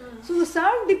 Okay? So, the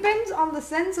sound depends on the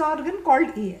sense organ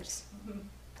called ears.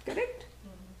 Correct?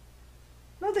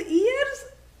 Now, the ears,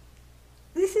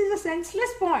 this is a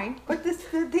senseless point, but the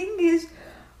thing is,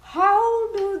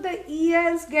 how do the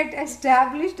ears get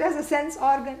established as a sense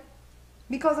organ?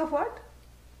 Because of what?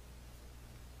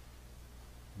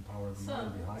 The power of the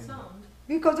mind behind Sound.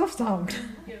 Because of sound.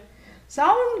 Yeah.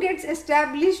 Sound gets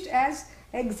established as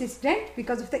existent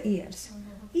because of the ears.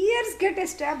 Ears get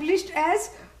established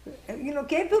as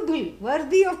capable,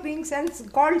 worthy of being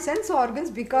called sense organs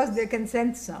because they can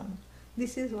sense sound.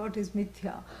 This is what is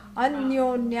mithya.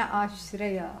 Anyonya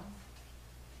ashraya.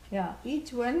 Yeah,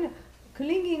 each one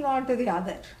clinging on to the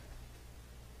other.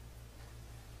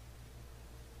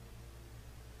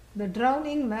 The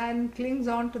drowning man clings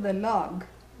on to the log,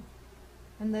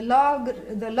 and the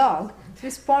log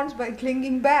responds by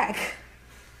clinging back.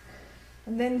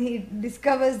 And then he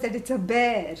discovers that it's a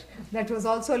bear that was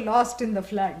also lost in the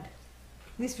flood.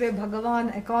 This way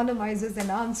Bhagavan economizes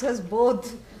and answers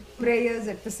both prayers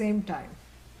at the same time.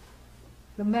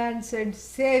 The man said,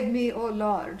 "Save me, O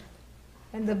Lord."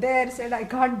 And the bear said, "I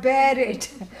can't bear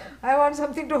it. I want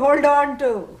something to hold on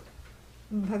to."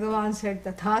 Bhagavan said,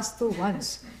 "Tathastu"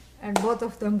 once. And both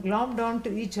of them glommed on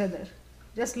to each other.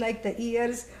 Just like the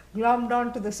ears glommed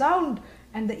on to the sound,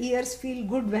 and the ears feel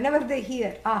good whenever they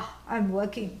hear. Ah, I'm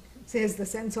working, says the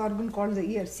sense organ called the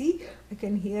ear. See, I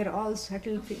can hear all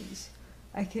subtle things.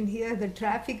 I can hear the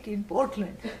traffic in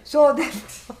Portland. So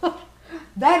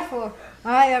therefore,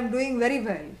 I am doing very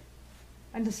well.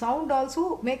 And the sound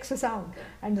also makes a sound.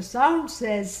 And the sound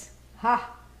says, "Ha,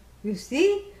 you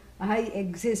see, I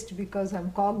exist because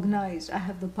I'm cognized. I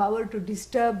have the power to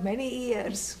disturb many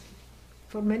ears.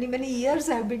 For many, many years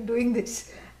I have been doing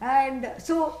this." And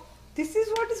so, this is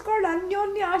what is called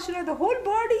Anyonya Ashraya. The whole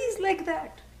body is like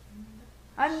that.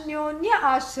 Anyonya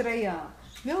Ashraya.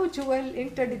 Mutual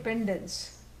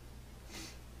interdependence.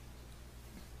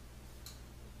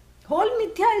 Whole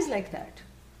mithya is like that.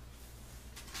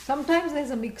 Sometimes there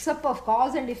is a mix-up of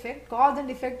cause and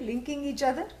effect linking each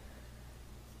other.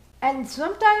 And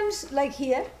sometimes, like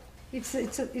here,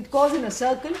 it goes in a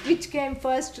circle. Which came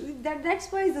first? That's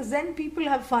why the Zen people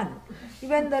have fun.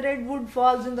 When the redwood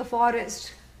falls in the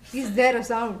forest, is there a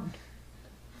sound?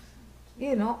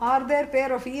 Are there a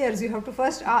pair of ears? You have to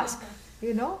first ask,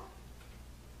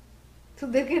 So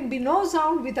there can be no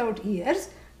sound without ears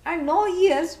and no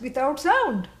ears without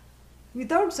sound.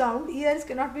 Without sound, ears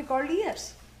cannot be called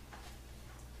ears.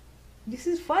 This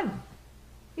is fun.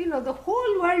 The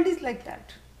whole world is like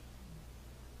that.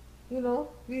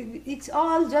 It's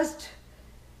all just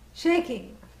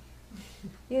shaking.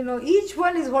 Each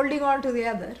one is holding on to the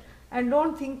other, and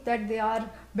don't think that they are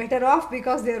better off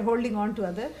because they are holding on to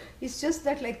other. It's just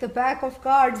that like the pack of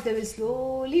cards, they will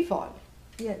slowly fall.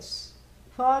 Yes,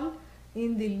 fall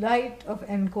in the light of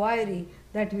enquiry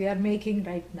that we are making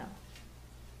right now.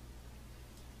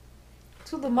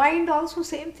 So the mind also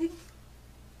same thing.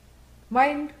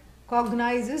 Mind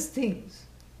cognizes things.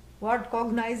 What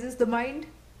cognizes the mind?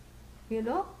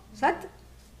 Sat.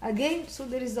 Again, so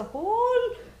there is a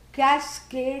whole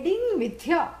cascading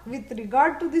mithya with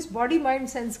regard to this body, mind,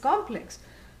 sense complex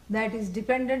that is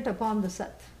dependent upon the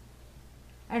Sat.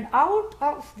 And out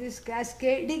of this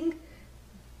cascading,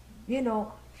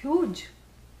 huge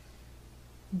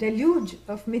deluge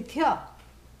of mithya,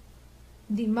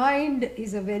 the mind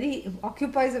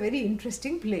occupies a very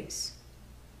interesting place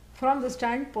from the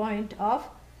standpoint of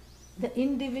the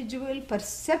individual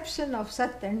perception of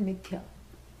Sat and Mithya.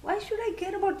 Why should I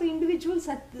care about the individual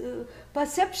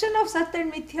perception of Sat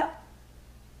and Mithya?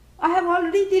 I have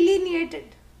already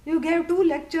delineated. You gave 2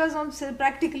 lectures on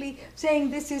practically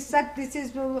saying this is Sat, this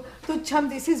is Tucham,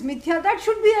 this is Mithya. That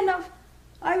should be enough.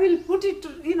 I will put it,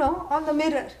 on the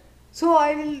mirror. So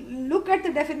I will look at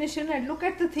the definition and look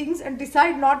at the things and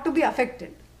decide not to be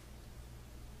affected.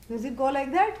 Does it go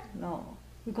like that? No.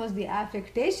 Because the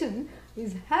affectation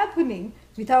is happening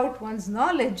without one's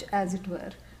knowledge, as it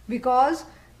were. Because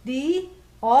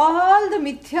all the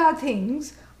mithya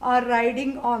things are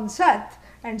riding on Sat,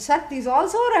 and Sat is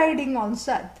also riding on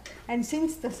Sat. And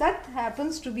since the Sat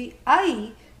happens to be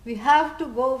I, we have to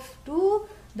go to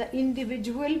the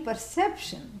individual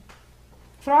perception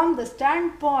from the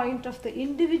standpoint of the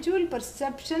individual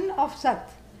perception of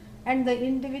Sat and the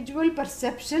individual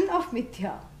perception of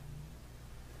mithya.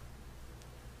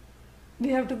 We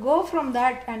have to go from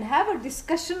that and have a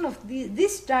discussion of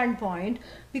this standpoint,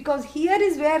 because here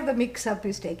is where the mix-up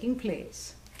is taking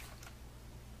place.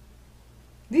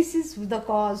 This is the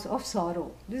cause of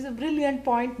sorrow. This is a brilliant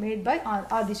point made by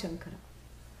Adi Shankara.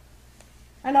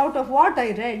 And out of what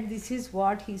I read, this is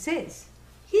what he says.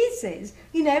 He says,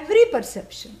 in every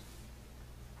perception,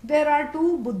 there are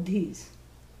 2 buddhis.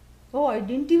 Oh, I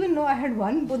didn't even know I had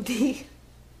one buddhi.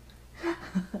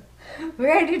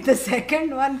 Where did the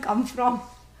second one come from?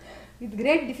 With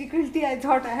great difficulty I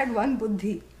thought I had one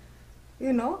buddhi.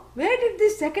 Where did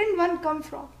this second one come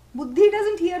from? Buddhi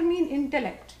doesn't here mean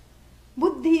intellect.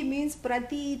 Buddhi means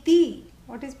pratiti.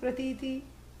 What is pratiti?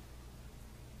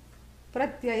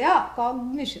 Pratyaya,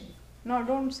 cognition. No,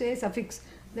 don't say suffix.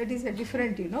 That is a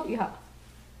different,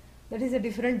 that is a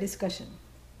different discussion.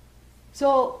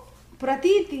 So,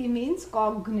 pratiti means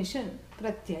cognition,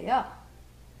 pratyaya.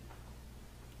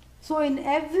 So in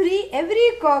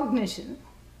every cognition,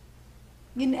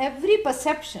 in every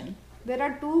perception, there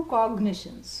are 2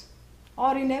 cognitions.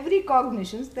 Or in every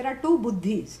cognition, there are 2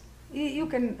 buddhis. You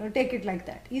can take it like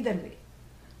that, either way.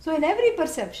 So in every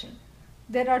perception,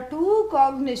 there are 2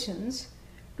 cognitions,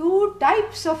 2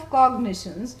 types of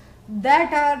cognitions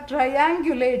that are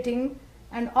triangulating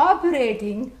and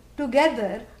operating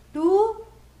together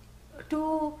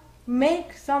to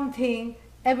make something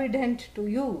evident to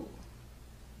you.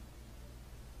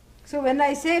 So when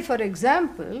I say, for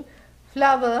example,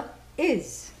 flower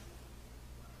is,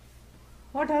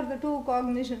 what are the 2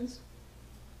 cognitions?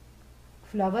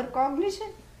 Flower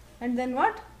cognition, and then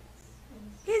what?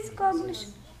 Is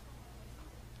cognition.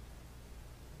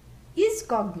 Is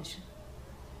cognition.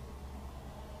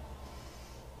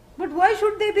 But why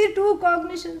should there be 2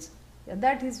 cognitions? Yeah,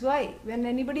 that is why when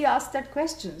anybody asks that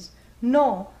questions,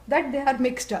 know that they are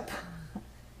mixed up.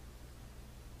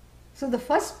 So the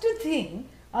first thing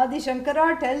Adi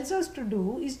Shankara tells us to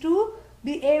do is to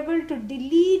be able to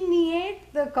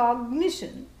delineate the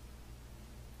cognition,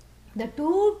 the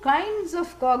 2 kinds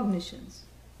of cognitions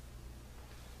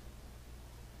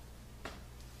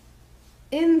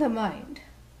in the mind,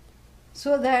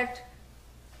 so that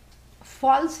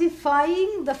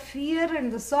falsifying the fear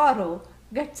and the sorrow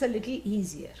gets a little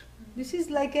easier. This is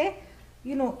like a,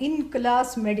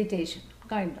 in-class meditation,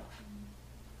 kind of.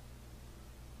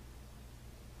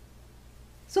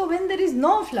 So when there is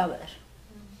no flower,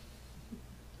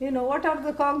 what are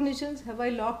the cognitions? Have I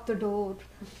locked the door?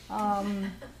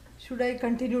 Should I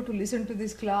continue to listen to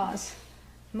this class?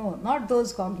 No, not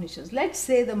those cognitions. Let's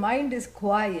say the mind is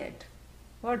quiet.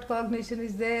 What cognition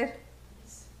is there?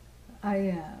 I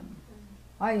am.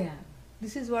 I am.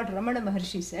 This is what Ramana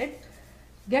Maharshi said.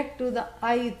 Get to the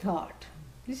I thought.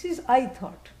 This is I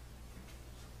thought.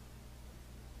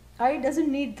 I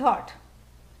doesn't need thought.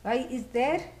 I is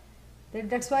there.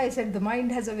 That's why I said the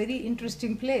mind has a very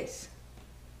interesting place.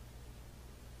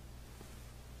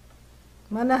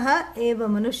 Manaha eva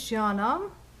manushyanam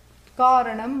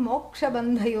karanam moksha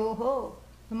bandhayoho.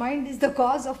 The mind is the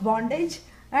cause of bondage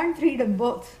and freedom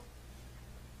both.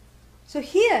 So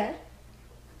here,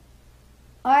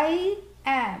 I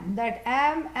am, that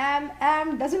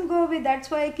am doesn't go away. That's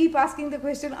why I keep asking the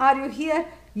question, are you here?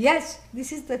 Yes,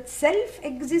 this is the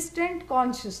self-existent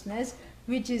consciousness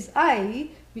which is I,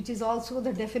 which is also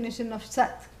the definition of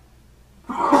Sat.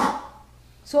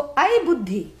 So I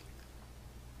buddhi,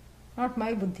 not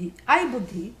my buddhi, I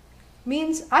buddhi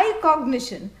means I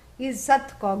cognition is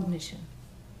Sat cognition,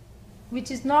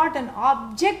 which is not an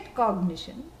object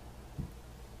cognition,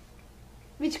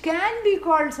 which can be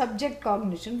called subject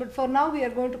cognition, but for now we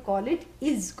are going to call it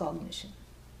is cognition.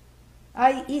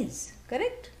 I is,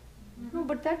 correct? No,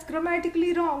 but that's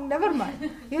grammatically wrong, never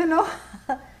mind.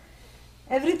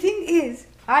 Everything is,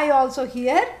 I also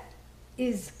here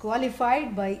is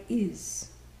qualified by is.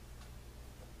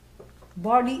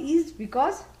 Body is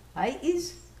because I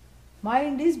is.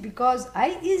 Mind is because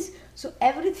I is. So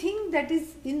everything that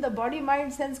is in the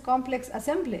body-mind-sense complex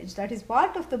assemblage, that is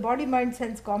part of the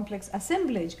body-mind-sense complex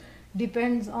assemblage,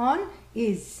 depends on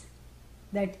is.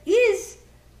 That is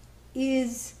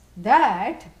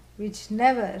that which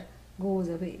never goes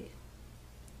away.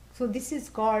 So this is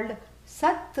called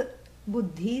Sat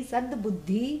Buddhi, Sad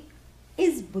Buddhi,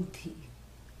 is Buddhi.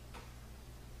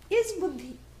 Is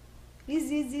Buddhi.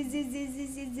 Is.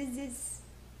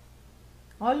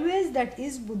 Always that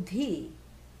is Buddhi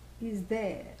is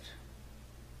there.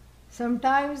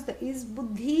 Sometimes the is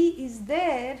Buddhi is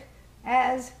there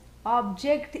as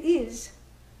object is.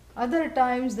 Other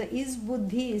times the is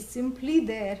Buddhi is simply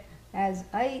there as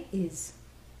I is.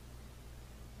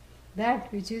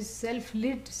 That which is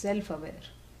self-lit, self-aware.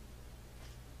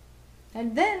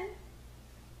 And then,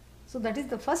 so that is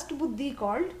the first Buddhi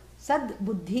called Sad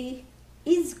Buddhi,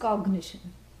 is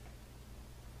cognition,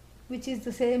 which is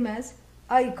the same as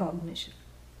I cognition.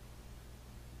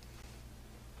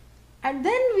 And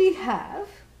then we have,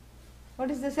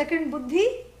 what is the second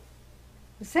Buddhi?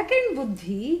 The second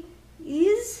Buddhi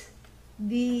is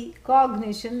the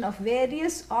cognition of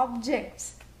various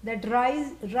objects that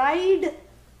rise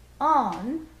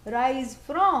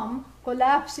from,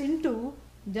 collapse into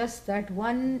just that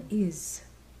one is.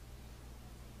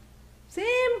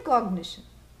 Same cognition.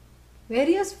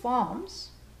 Various forms,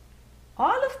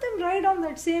 all of them ride on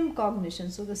that same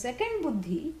cognition. So the second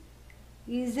Buddhi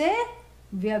is a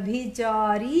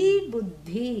Vyabhichari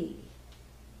Buddhi.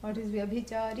 What is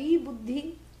Vyabhichari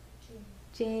Buddhi?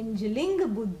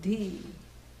 Changeling Buddhi.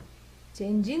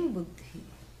 Changing Buddhi.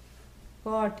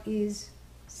 Pot is,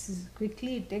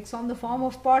 quickly it takes on the form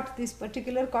of pot, this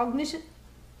particular cognition.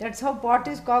 That's how pot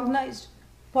is cognized.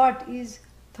 Pot is,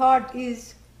 thought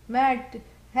is, mat,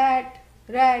 hat,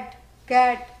 rat,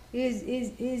 cat, is.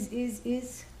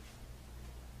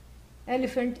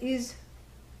 Elephant is,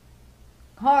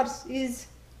 horse is,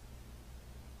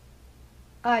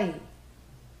 I.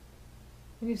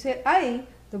 When you say I,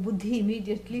 the Buddhi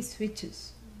immediately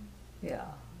switches. Yeah.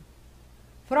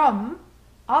 From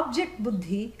object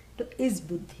Buddhi to is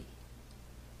Buddhi.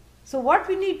 So what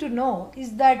we need to know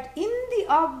is that in the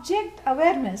object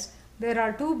awareness, there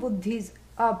are two Buddhis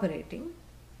operating.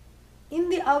 In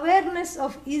the awareness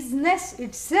of isness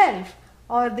itself,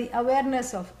 or the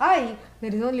awareness of I,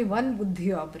 there is only one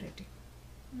Buddhi operating.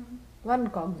 One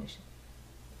cognition.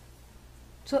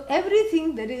 So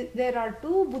everything, there are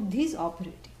two Buddhis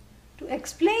operating. To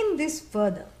explain this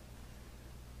further,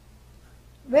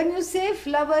 when you say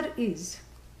flower is,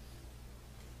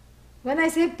 when I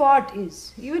say pot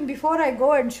is, even before I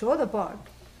go and show the pot,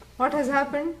 what has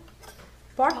happened?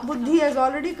 Pot Buddhi has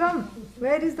already come.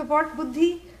 Where is the pot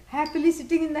Buddhi? Happily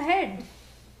sitting in the head,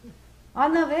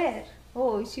 unaware.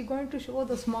 Oh, is she going to show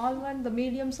the small one, the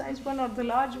medium sized one, or the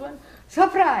large one?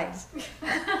 Surprise!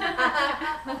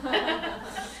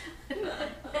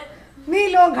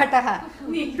 Milo ghataha,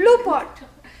 blue pot.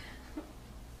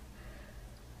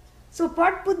 So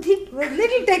pot Buddhi was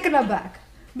little taken aback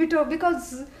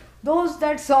because those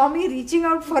that saw me reaching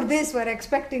out for this were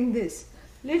expecting this.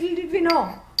 Little did we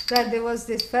know that there was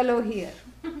this fellow here.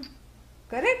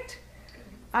 Correct?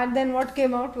 And then what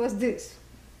came out was this.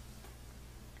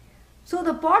 So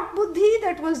the pot buddhi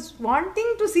that was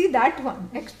wanting to see that one,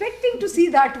 expecting to see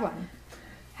that one,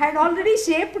 had already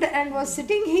shaped and was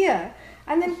sitting here,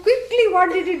 and then quickly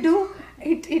what did it do?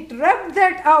 It rubbed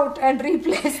that out and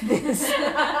replaced this.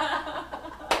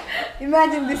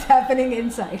 Imagine this happening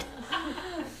inside.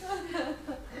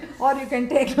 Or you can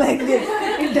take like this.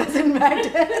 It doesn't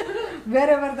matter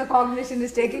wherever the cognition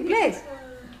is taking place.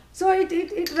 So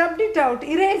it rubbed it out,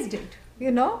 erased it,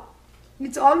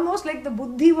 It's almost like the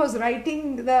buddhi was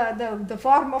writing the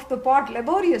form of the pot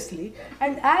laboriously,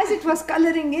 and as it was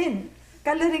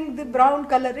coloring the brown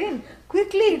color in,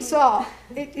 quickly it saw,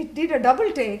 it did a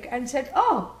double take and said,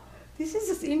 oh, this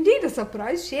is indeed a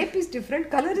surprise, shape is different,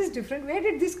 color is different, where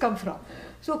did this come from?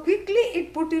 So quickly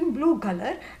it put in blue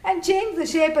color and changed the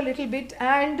shape a little bit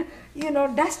and,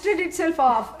 dusted itself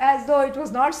off as though it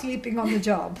was not sleeping on the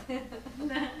job.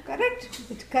 Correct?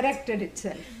 It corrected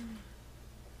itself.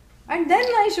 And then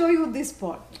I show you this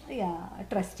pot. Yeah, a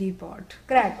trusty pot,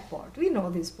 crack pot. We know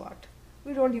this pot.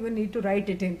 We don't even need to write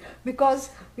it in because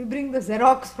we bring the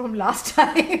Xerox from last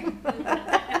time.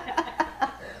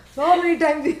 So many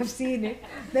times we have seen it.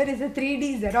 There is a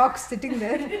 3D Xerox sitting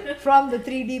there from the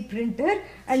 3D printer,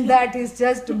 and that is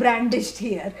just brandished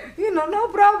here. No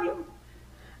problem.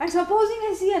 And supposing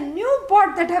I see a new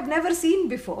pot that I have never seen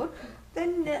before,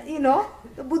 then,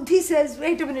 the buddhi says,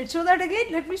 wait a minute, show that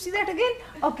again, let me see that again.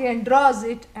 Okay, and draws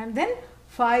it and then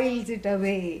files it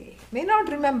away. May not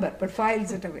remember, but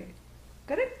files it away.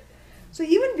 Correct? So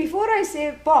even before I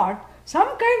say pot, some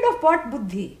kind of pot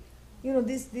buddhi,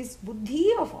 this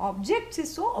buddhi of objects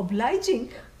is so obliging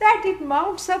that it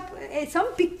mounts up some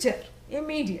picture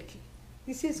immediately.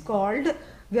 This is called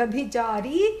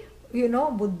vyabhichari,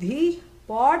 buddhi,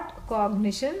 pot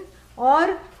cognition,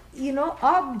 or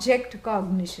object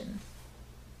cognition.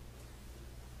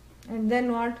 And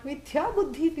then what? Mithya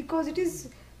buddhi, because it is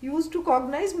used to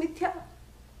cognize mithya.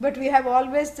 But we have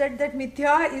always said that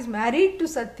mithya is married to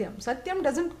satyam. Satyam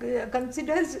doesn't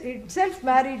consider itself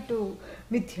married to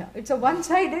mithya. It's a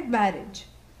one-sided marriage.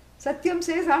 Satyam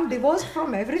says, I'm divorced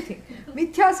from everything.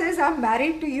 Mithya says, I'm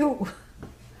married to you.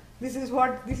 This is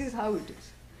how it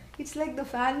is. It's like the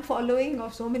fan following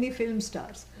of so many film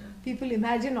stars. People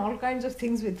imagine all kinds of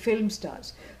things with film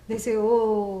stars. They say,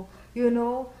 oh,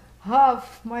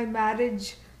 half my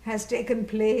marriage has taken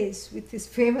place with this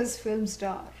famous film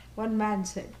star. One man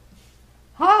said,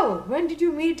 how? When did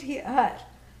you meet her?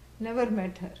 Never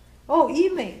met her. Oh,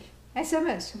 email,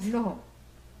 SMS? No.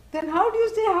 Then how do you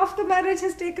say half the marriage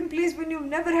has taken place when you've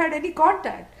never had any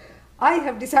contact? I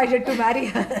have decided to marry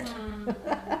her.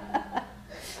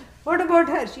 What about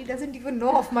her? She doesn't even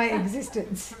know of my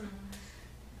existence.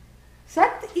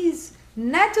 Sat is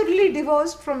naturally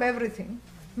divorced from everything.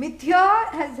 Mithya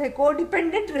has a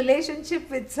codependent relationship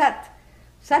with Sat.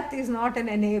 Sat is not an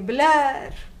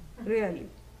enabler, really.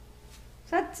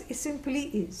 Sat simply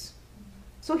is.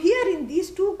 So here in these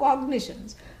two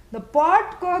cognitions, the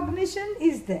pot cognition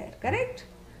is there, correct?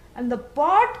 And the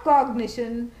pot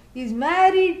cognition is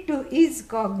married to is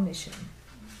cognition.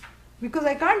 Because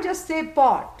I can't just say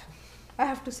pot. I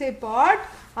have to say pot,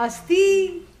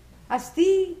 asti,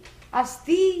 asti,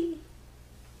 asti.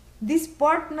 This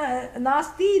pot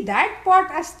nasti, that pot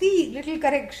asti, little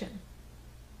correction.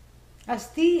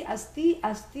 Asti, asti,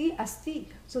 asti, asti.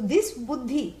 So this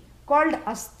buddhi called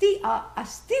asti,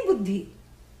 asti buddhi.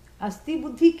 Asti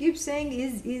buddhi keeps saying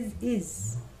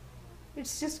is.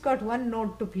 It's just got one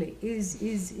note to play. Is.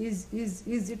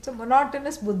 It's a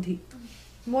monotonous buddhi.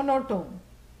 Monotone.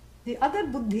 The other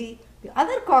buddhi, the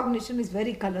other cognition is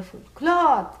very colorful.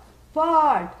 Cloth,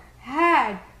 pot,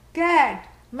 hat, cat,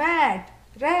 mat,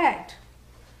 rat.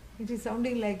 It is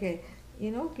sounding like a,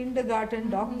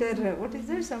 kindergarten doctor, what is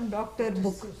there? Some doctor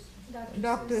book.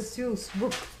 Dr. Seuss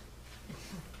book.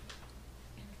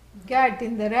 Cat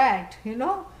in the rat,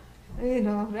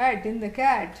 rat in the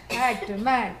cat, hat,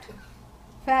 mat,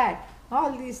 fat,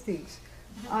 all these things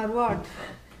are what?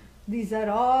 These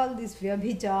are all this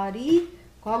vyabhichari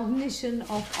cognition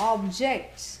of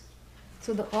objects.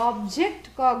 So the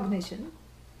object cognition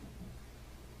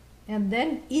and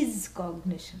then is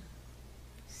cognition.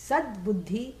 Sad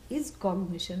buddhi is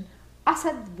cognition,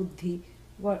 asad buddhi,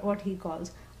 what he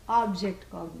calls object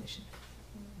cognition.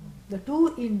 The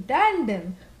two in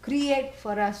tandem create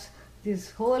for us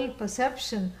this whole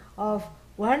perception of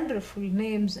wonderful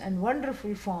names and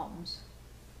wonderful forms.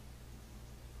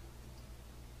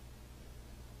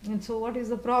 And so what is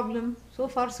the problem? So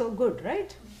far so good,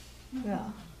 right? Yeah.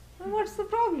 And what's the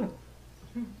problem?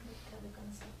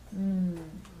 The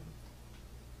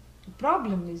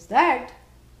problem is that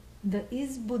the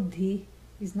is buddhi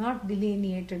is not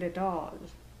delineated at all.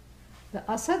 the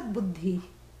asat buddhi,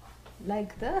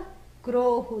 like the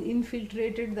crow who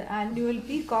infiltrated the annual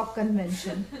peacock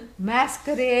convention,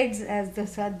 masquerades as the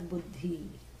sad buddhi.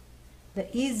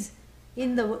 The is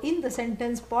in the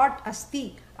sentence pot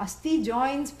asti. Asti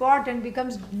joins pot and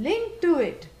becomes linked to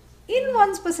it in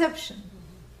one's perception.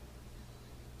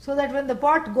 So that when the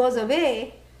pot goes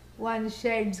away, one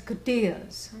sheds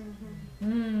tears.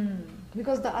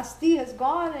 Because the asti has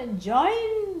gone and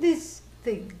joined this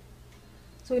thing.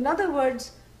 So in other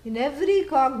words, in every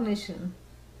cognition,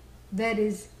 there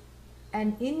is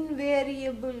an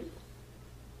invariable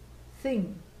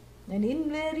thing, an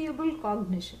invariable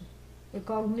cognition, a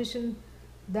cognition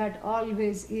that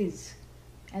always is.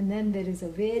 And then there is a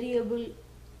variable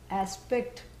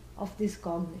aspect of this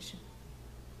cognition.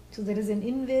 So there is an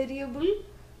invariable,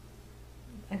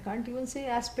 I can't even say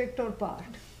aspect or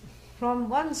part. From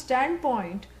one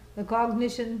standpoint, the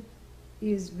cognition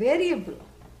is variable.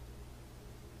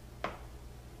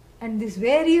 And this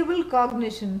variable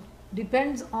cognition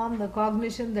depends on the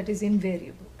cognition that is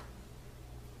invariable.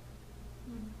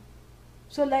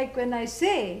 So like when I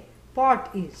say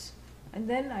pot is, and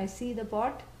then I see the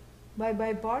pot, bye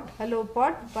bye pot, hello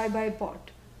pot, bye bye pot.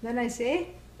 Then I say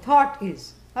thought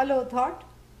is, hello thought,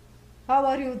 how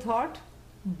are you thought,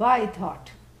 bye thought.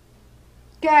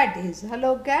 Cat is,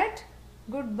 hello cat,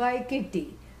 goodbye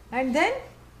kitty. And then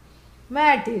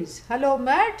mat is, hello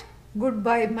mat,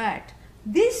 goodbye mat.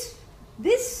 This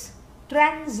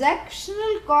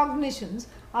transactional cognitions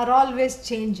are always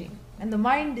changing, and the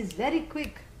mind is very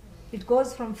quick. It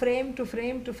goes from frame to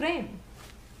frame to frame.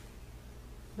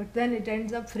 But then it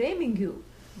ends up framing you,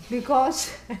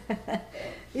 because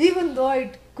even though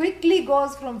it quickly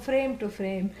goes from frame to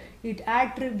frame, it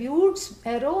attributes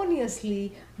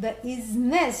erroneously the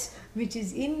isness which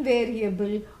is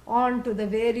invariable onto the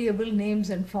variable names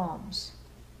and forms.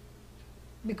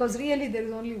 Because really there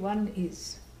is only one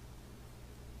is.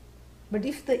 But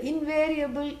if the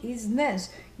invariable isness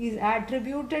is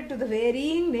attributed to the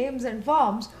varying names and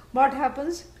forms, what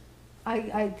happens?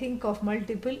 I think of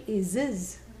multiple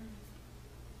ises.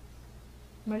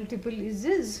 Multiple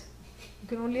ises. You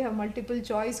can only have multiple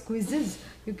choice quizzes.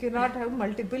 You cannot have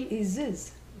multiple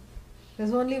ises.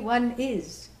 There's only one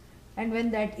is. And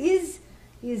when that is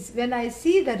when I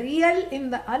see the real in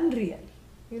the unreal.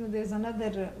 You know, there's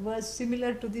another verse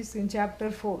similar to this in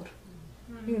chapter 4.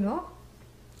 You know,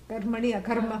 karmani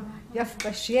akarma yaf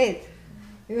pashyet.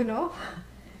 You know,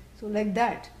 so like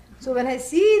that. So when I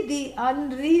see the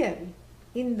unreal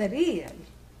in the real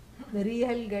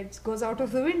goes out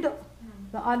of the window.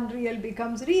 The unreal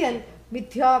becomes real,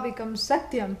 mithya becomes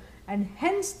satyam, and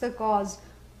hence the cause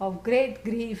of great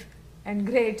grief and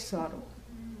great sorrow.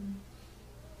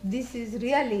 This is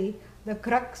really the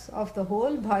crux of the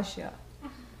whole Bhashya,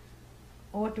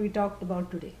 what we talked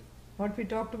about today. What we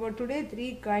talked about today,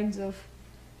 3 kinds of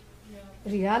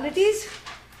realities,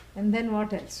 and then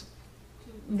what else?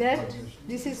 That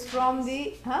this is from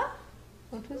the,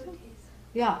 what was it?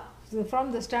 Yeah, so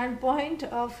from the standpoint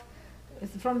of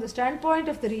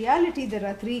the reality, there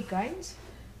are 3 kinds,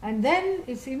 and then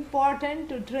it's important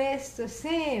to trace the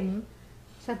same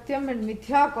satyam and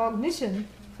mithya cognition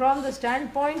from the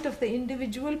standpoint of the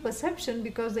individual perception,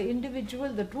 because the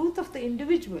individual, the truth of the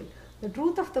individual, the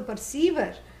truth of the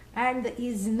perceiver and the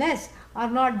isness are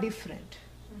not different.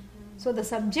 So the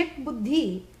subject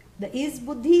buddhi, the is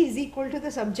buddhi is equal to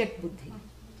the subject buddhi.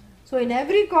 So in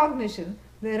every cognition,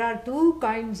 there are 2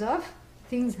 kinds of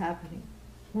things happening.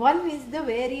 One is the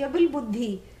variable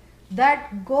buddhi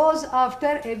that goes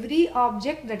after every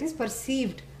object that is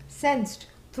perceived, sensed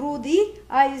through the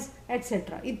eyes,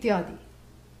 etc. Ityadi.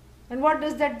 And what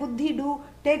does that buddhi do?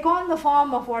 Take on the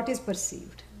form of what is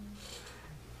perceived.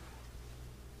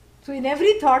 So in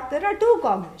every thought there are 2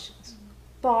 cognitions.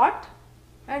 Thought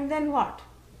and then what?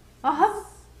 Aham.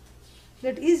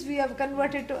 That is, we have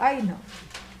converted to I now.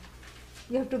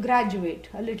 We have to graduate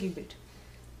a little bit.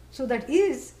 So that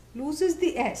is loses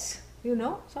the S. You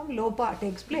know, some lopa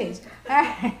takes place.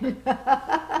 And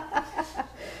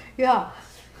yeah,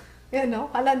 you know,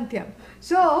 alantyam.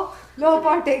 So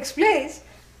lopa takes place,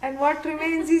 and what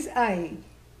remains is I.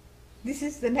 This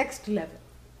is the next level.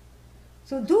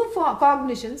 So 2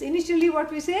 cognitions, initially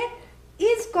what we say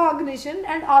is cognition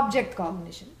and object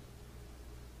cognition.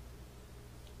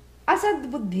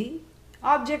 Asad buddhi,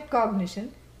 object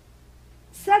cognition.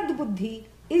 Sad buddhi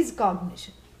is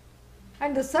cognition.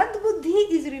 And the sad buddhi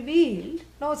is revealed,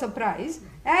 no surprise,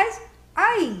 as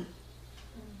I.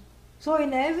 So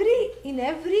in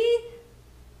every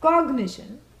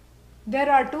cognition,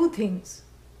 there are 2 things.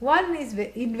 One is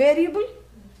invariable,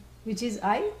 which is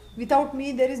I. Without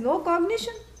me there is no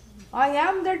cognition. I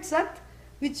am that Sat.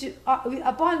 which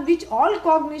upon which all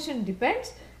cognition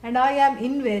depends, and I am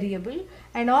invariable.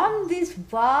 And on this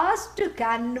vast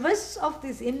canvas of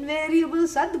this invariable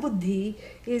Sadbuddhi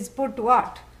is put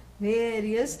what?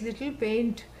 Various little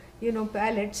paint,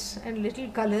 palettes and little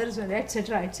colors and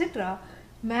etc. etc.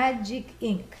 Magic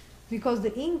ink. Because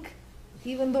the ink,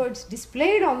 even though it's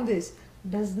displayed on this,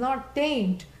 does not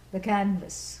taint the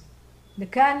canvas. The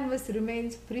canvas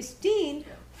remains pristine,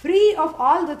 free of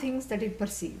all the things that it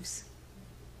perceives.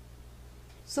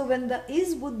 So when the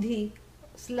is buddhi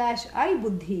 / I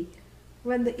buddhi,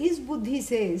 when the is buddhi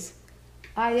says,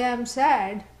 I am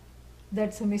sad,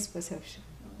 that's a misperception.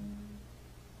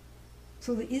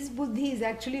 So the is buddhi is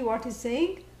actually what is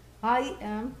saying, I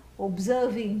am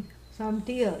observing some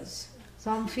tears,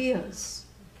 some fears.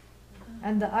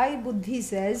 And the I buddhi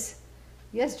says,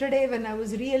 yesterday when I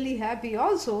was really happy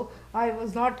also, I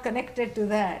was not connected to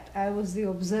that, I was the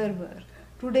observer.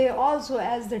 Today also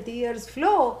as the tears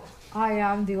flow, I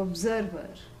am the observer.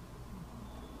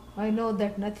 I know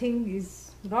that nothing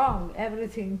is wrong,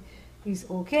 everything is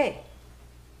okay.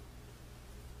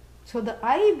 So the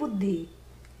I buddhi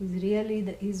is really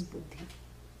the is buddhi.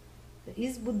 The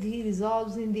is buddhi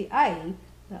resolves in the I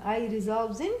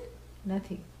resolves in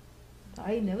nothing. The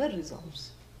I never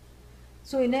resolves.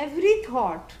 So in every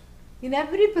thought, in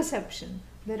every perception,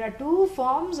 there are two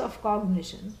forms of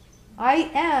cognition.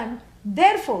 I am,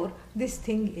 therefore this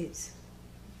thing is.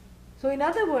 So in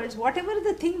other words, whatever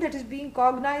the thing that is being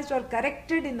cognized or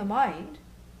corrected in the mind,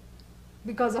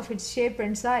 because of its shape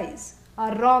and size,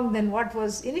 are wrong than what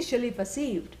was initially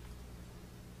perceived.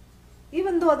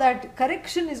 Even though that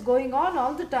correction is going on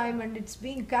all the time and it's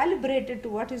being calibrated to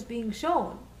what is being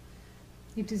shown,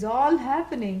 it is all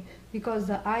happening because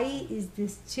the I is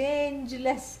this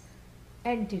changeless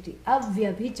entity,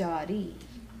 avyabhichari.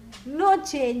 No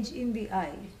change in the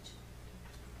I.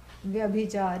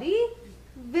 Vyabhichari,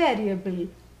 variable.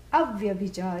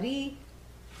 Avyabhichari,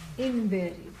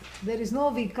 invariable. There is no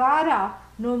vikara,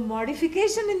 no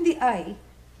modification in the I.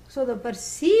 So the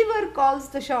perceiver calls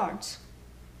the shots.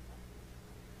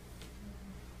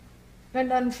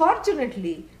 And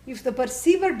unfortunately, if the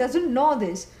perceiver doesn't know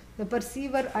this, the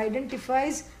perceiver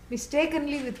identifies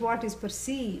mistakenly with what is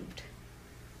perceived.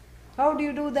 How do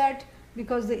you do that?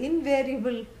 Because the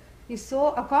invariable is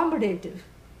so accommodative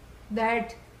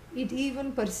that it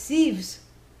even perceives,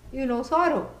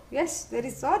 sorrow. Yes, there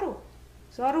is sorrow.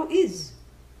 Sorrow is.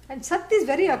 And Sat is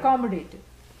very accommodative.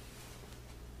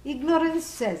 Ignorance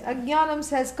says, Ajnanam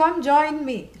says, come join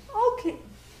me. Okay.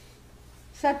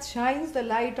 Sat shines the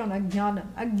light on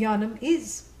Ajnanam. Ajnanam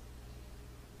is.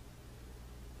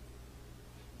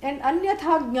 And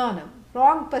Anyatha Jnanam,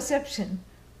 wrong perception,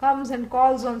 comes and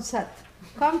calls on Sat.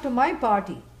 Come to my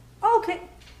party. Okay.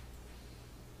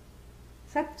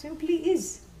 Sat simply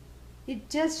is. It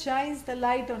just shines the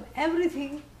light on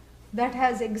everything that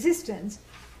has existence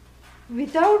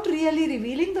without really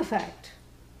revealing the fact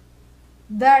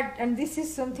that, and this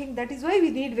is something that is why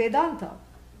we need Vedanta,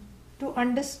 to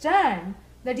understand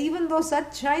that even though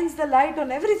Sat shines the light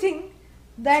on everything,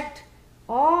 that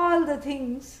all the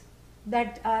things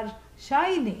that are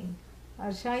shining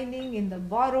in the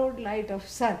borrowed light of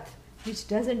Sat, which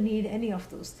doesn't need any of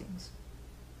those things.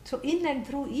 So in and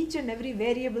through each and every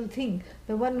variable thing,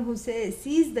 the one who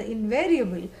sees the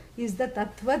invariable is the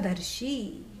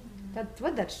Tattvadarshi,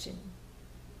 Tattvadarshin.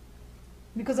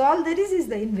 Because all there is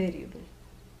the invariable.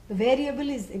 The variable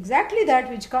is exactly that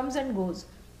which comes and goes.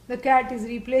 The cat is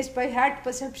replaced by hat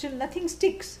perception, nothing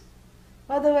sticks.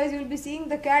 Otherwise you will be seeing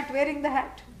the cat wearing the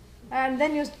hat. And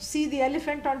then you see the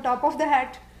elephant on top of the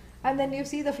hat. And then you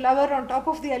see the flower on top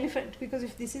of the elephant. Because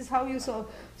if this is how you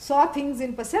saw things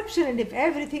in perception, and if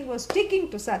everything was sticking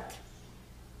to Sat,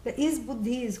 the is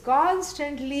buddhi is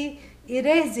constantly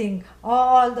erasing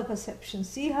all the perceptions.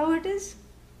 See how it is?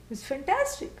 It's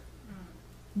fantastic.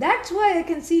 That's why I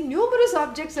can see numerous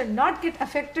objects and not get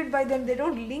affected by them. They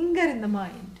don't linger in the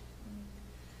mind.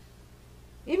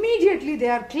 Immediately they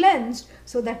are cleansed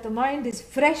so that the mind is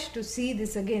fresh to see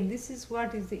this again. This is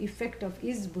what is the effect of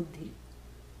is buddhi.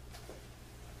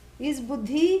 Is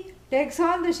buddhi takes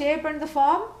on the shape and the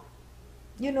form,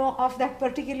 of that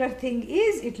particular thing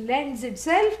is, it lends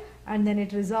itself and then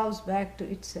it resolves back to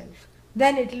itself.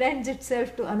 Then it lends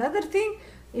itself to another thing,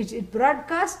 it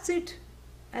broadcasts it,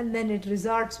 and then it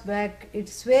resorts back, it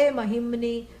sve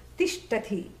mahimni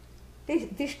tishtati.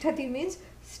 Tishtati means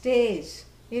stays.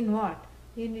 In what?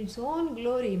 In its own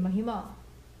glory, mahima.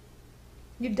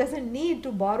 It doesn't need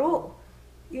to borrow,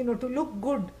 to look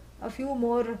good, a few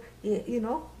more,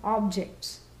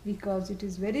 objects, because it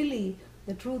is verily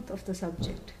the truth of the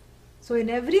subject. So in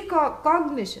every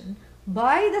cognition,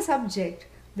 by the subject,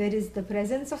 there is the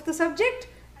presence of the subject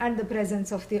and the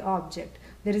presence of the object.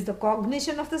 There is the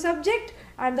cognition of the subject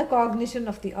and the cognition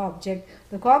of the object.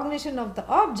 The cognition of the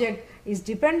object is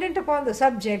dependent upon the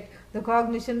subject. The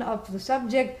cognition of the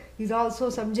subject is also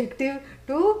subjective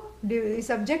to the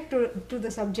subject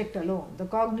alone. The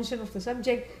cognition of the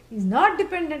subject is not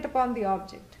dependent upon the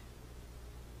object.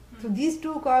 So these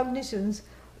two cognitions,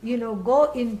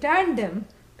 go in tandem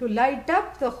to light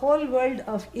up the whole world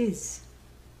of is.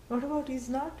 What about is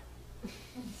not?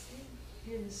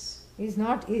 Is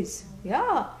not is.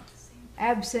 Yeah.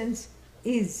 Absence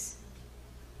is.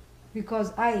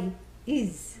 Because I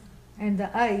is. And the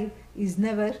I is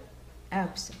never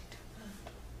absent.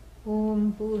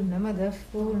 Om Purnamadav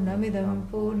Purnamidam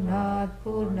Purnat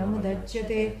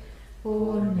Purnamudachyate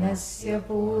Purnasya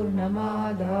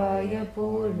Purnamadaya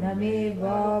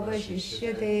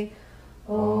Purnamevavashishyate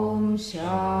Om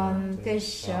Shanti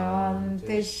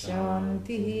Shanti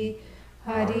Shanti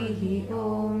Harihi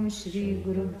Om Shri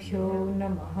Gurubhyo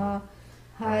Namaha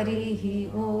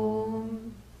Harihi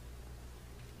Om.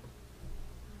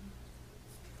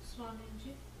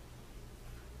 Swamiji,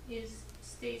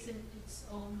 stays in its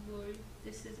own glory.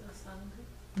 This is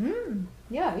Asanga.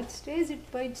 Yeah, it stays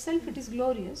by itself, it is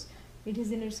glorious. It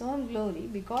is in its own glory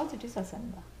because it is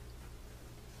Asanga.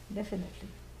 Definitely.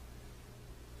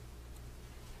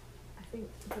 I think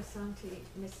Vasanti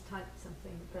mistyped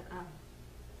something, but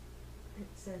it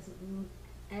says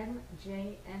MJMMKMV.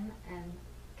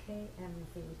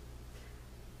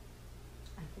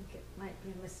 I think it might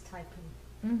be mistyping.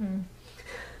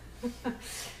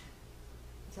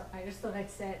 So I just thought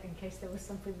I'd say it in case there was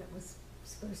something that was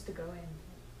supposed to go in.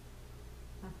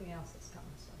 Nothing else has come,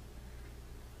 so.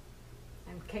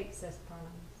 And Kate says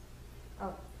pronouns.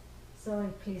 Oh, sorry,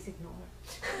 please ignore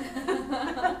it.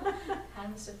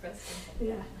 Hands are pressed.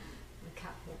 Yeah. The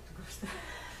cat walked across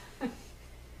there.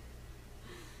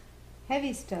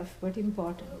 Heavy stuff, but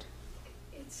important.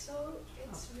 It's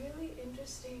really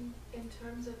interesting in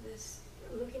terms of this,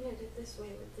 looking at it this way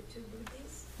with the two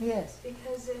buddhis. Yes.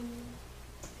 Because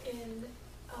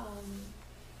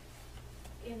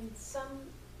in some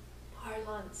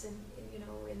parlance, in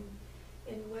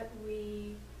what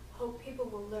we hope people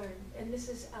will learn, and this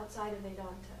is outside of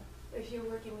Vedanta, if you're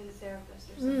working with a therapist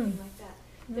or something like that,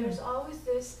 there's always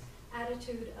this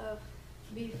attitude of,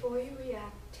 before you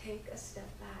react, take a step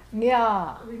back.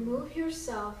 Yeah. Remove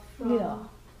yourself from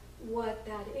what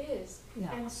that is.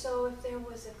 Yeah. And so if there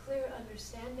was a clear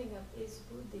understanding of is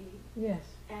buddhi, Yes.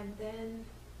 and then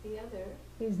the other,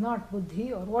 Is not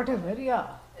buddhi or whatever,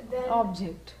 then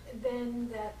object. then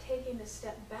that taking a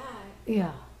step back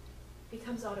Yeah.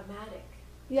 becomes automatic.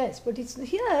 Yes, but it's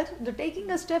here, the taking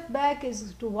a step back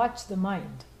is to watch the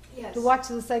mind, Yes. to watch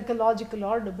the psychological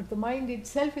order, but the mind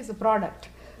itself is a product,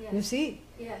 Yes. you see.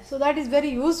 Yes. So that is very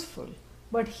useful.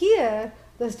 But here,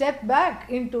 the step back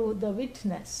into the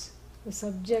witness, the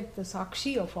subject, the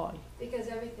sakshi of all. Because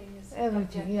everything is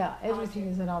Everything, object, everything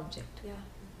object. is an object. Yeah.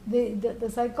 The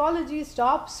psychology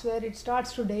stops where it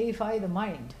starts to deify the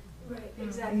mind. Right.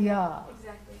 Exactly. Yeah.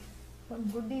 Exactly. From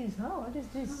buddhis, huh? What is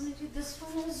this? Swamiji, this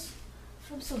one is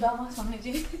from Sudama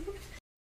Swamiji.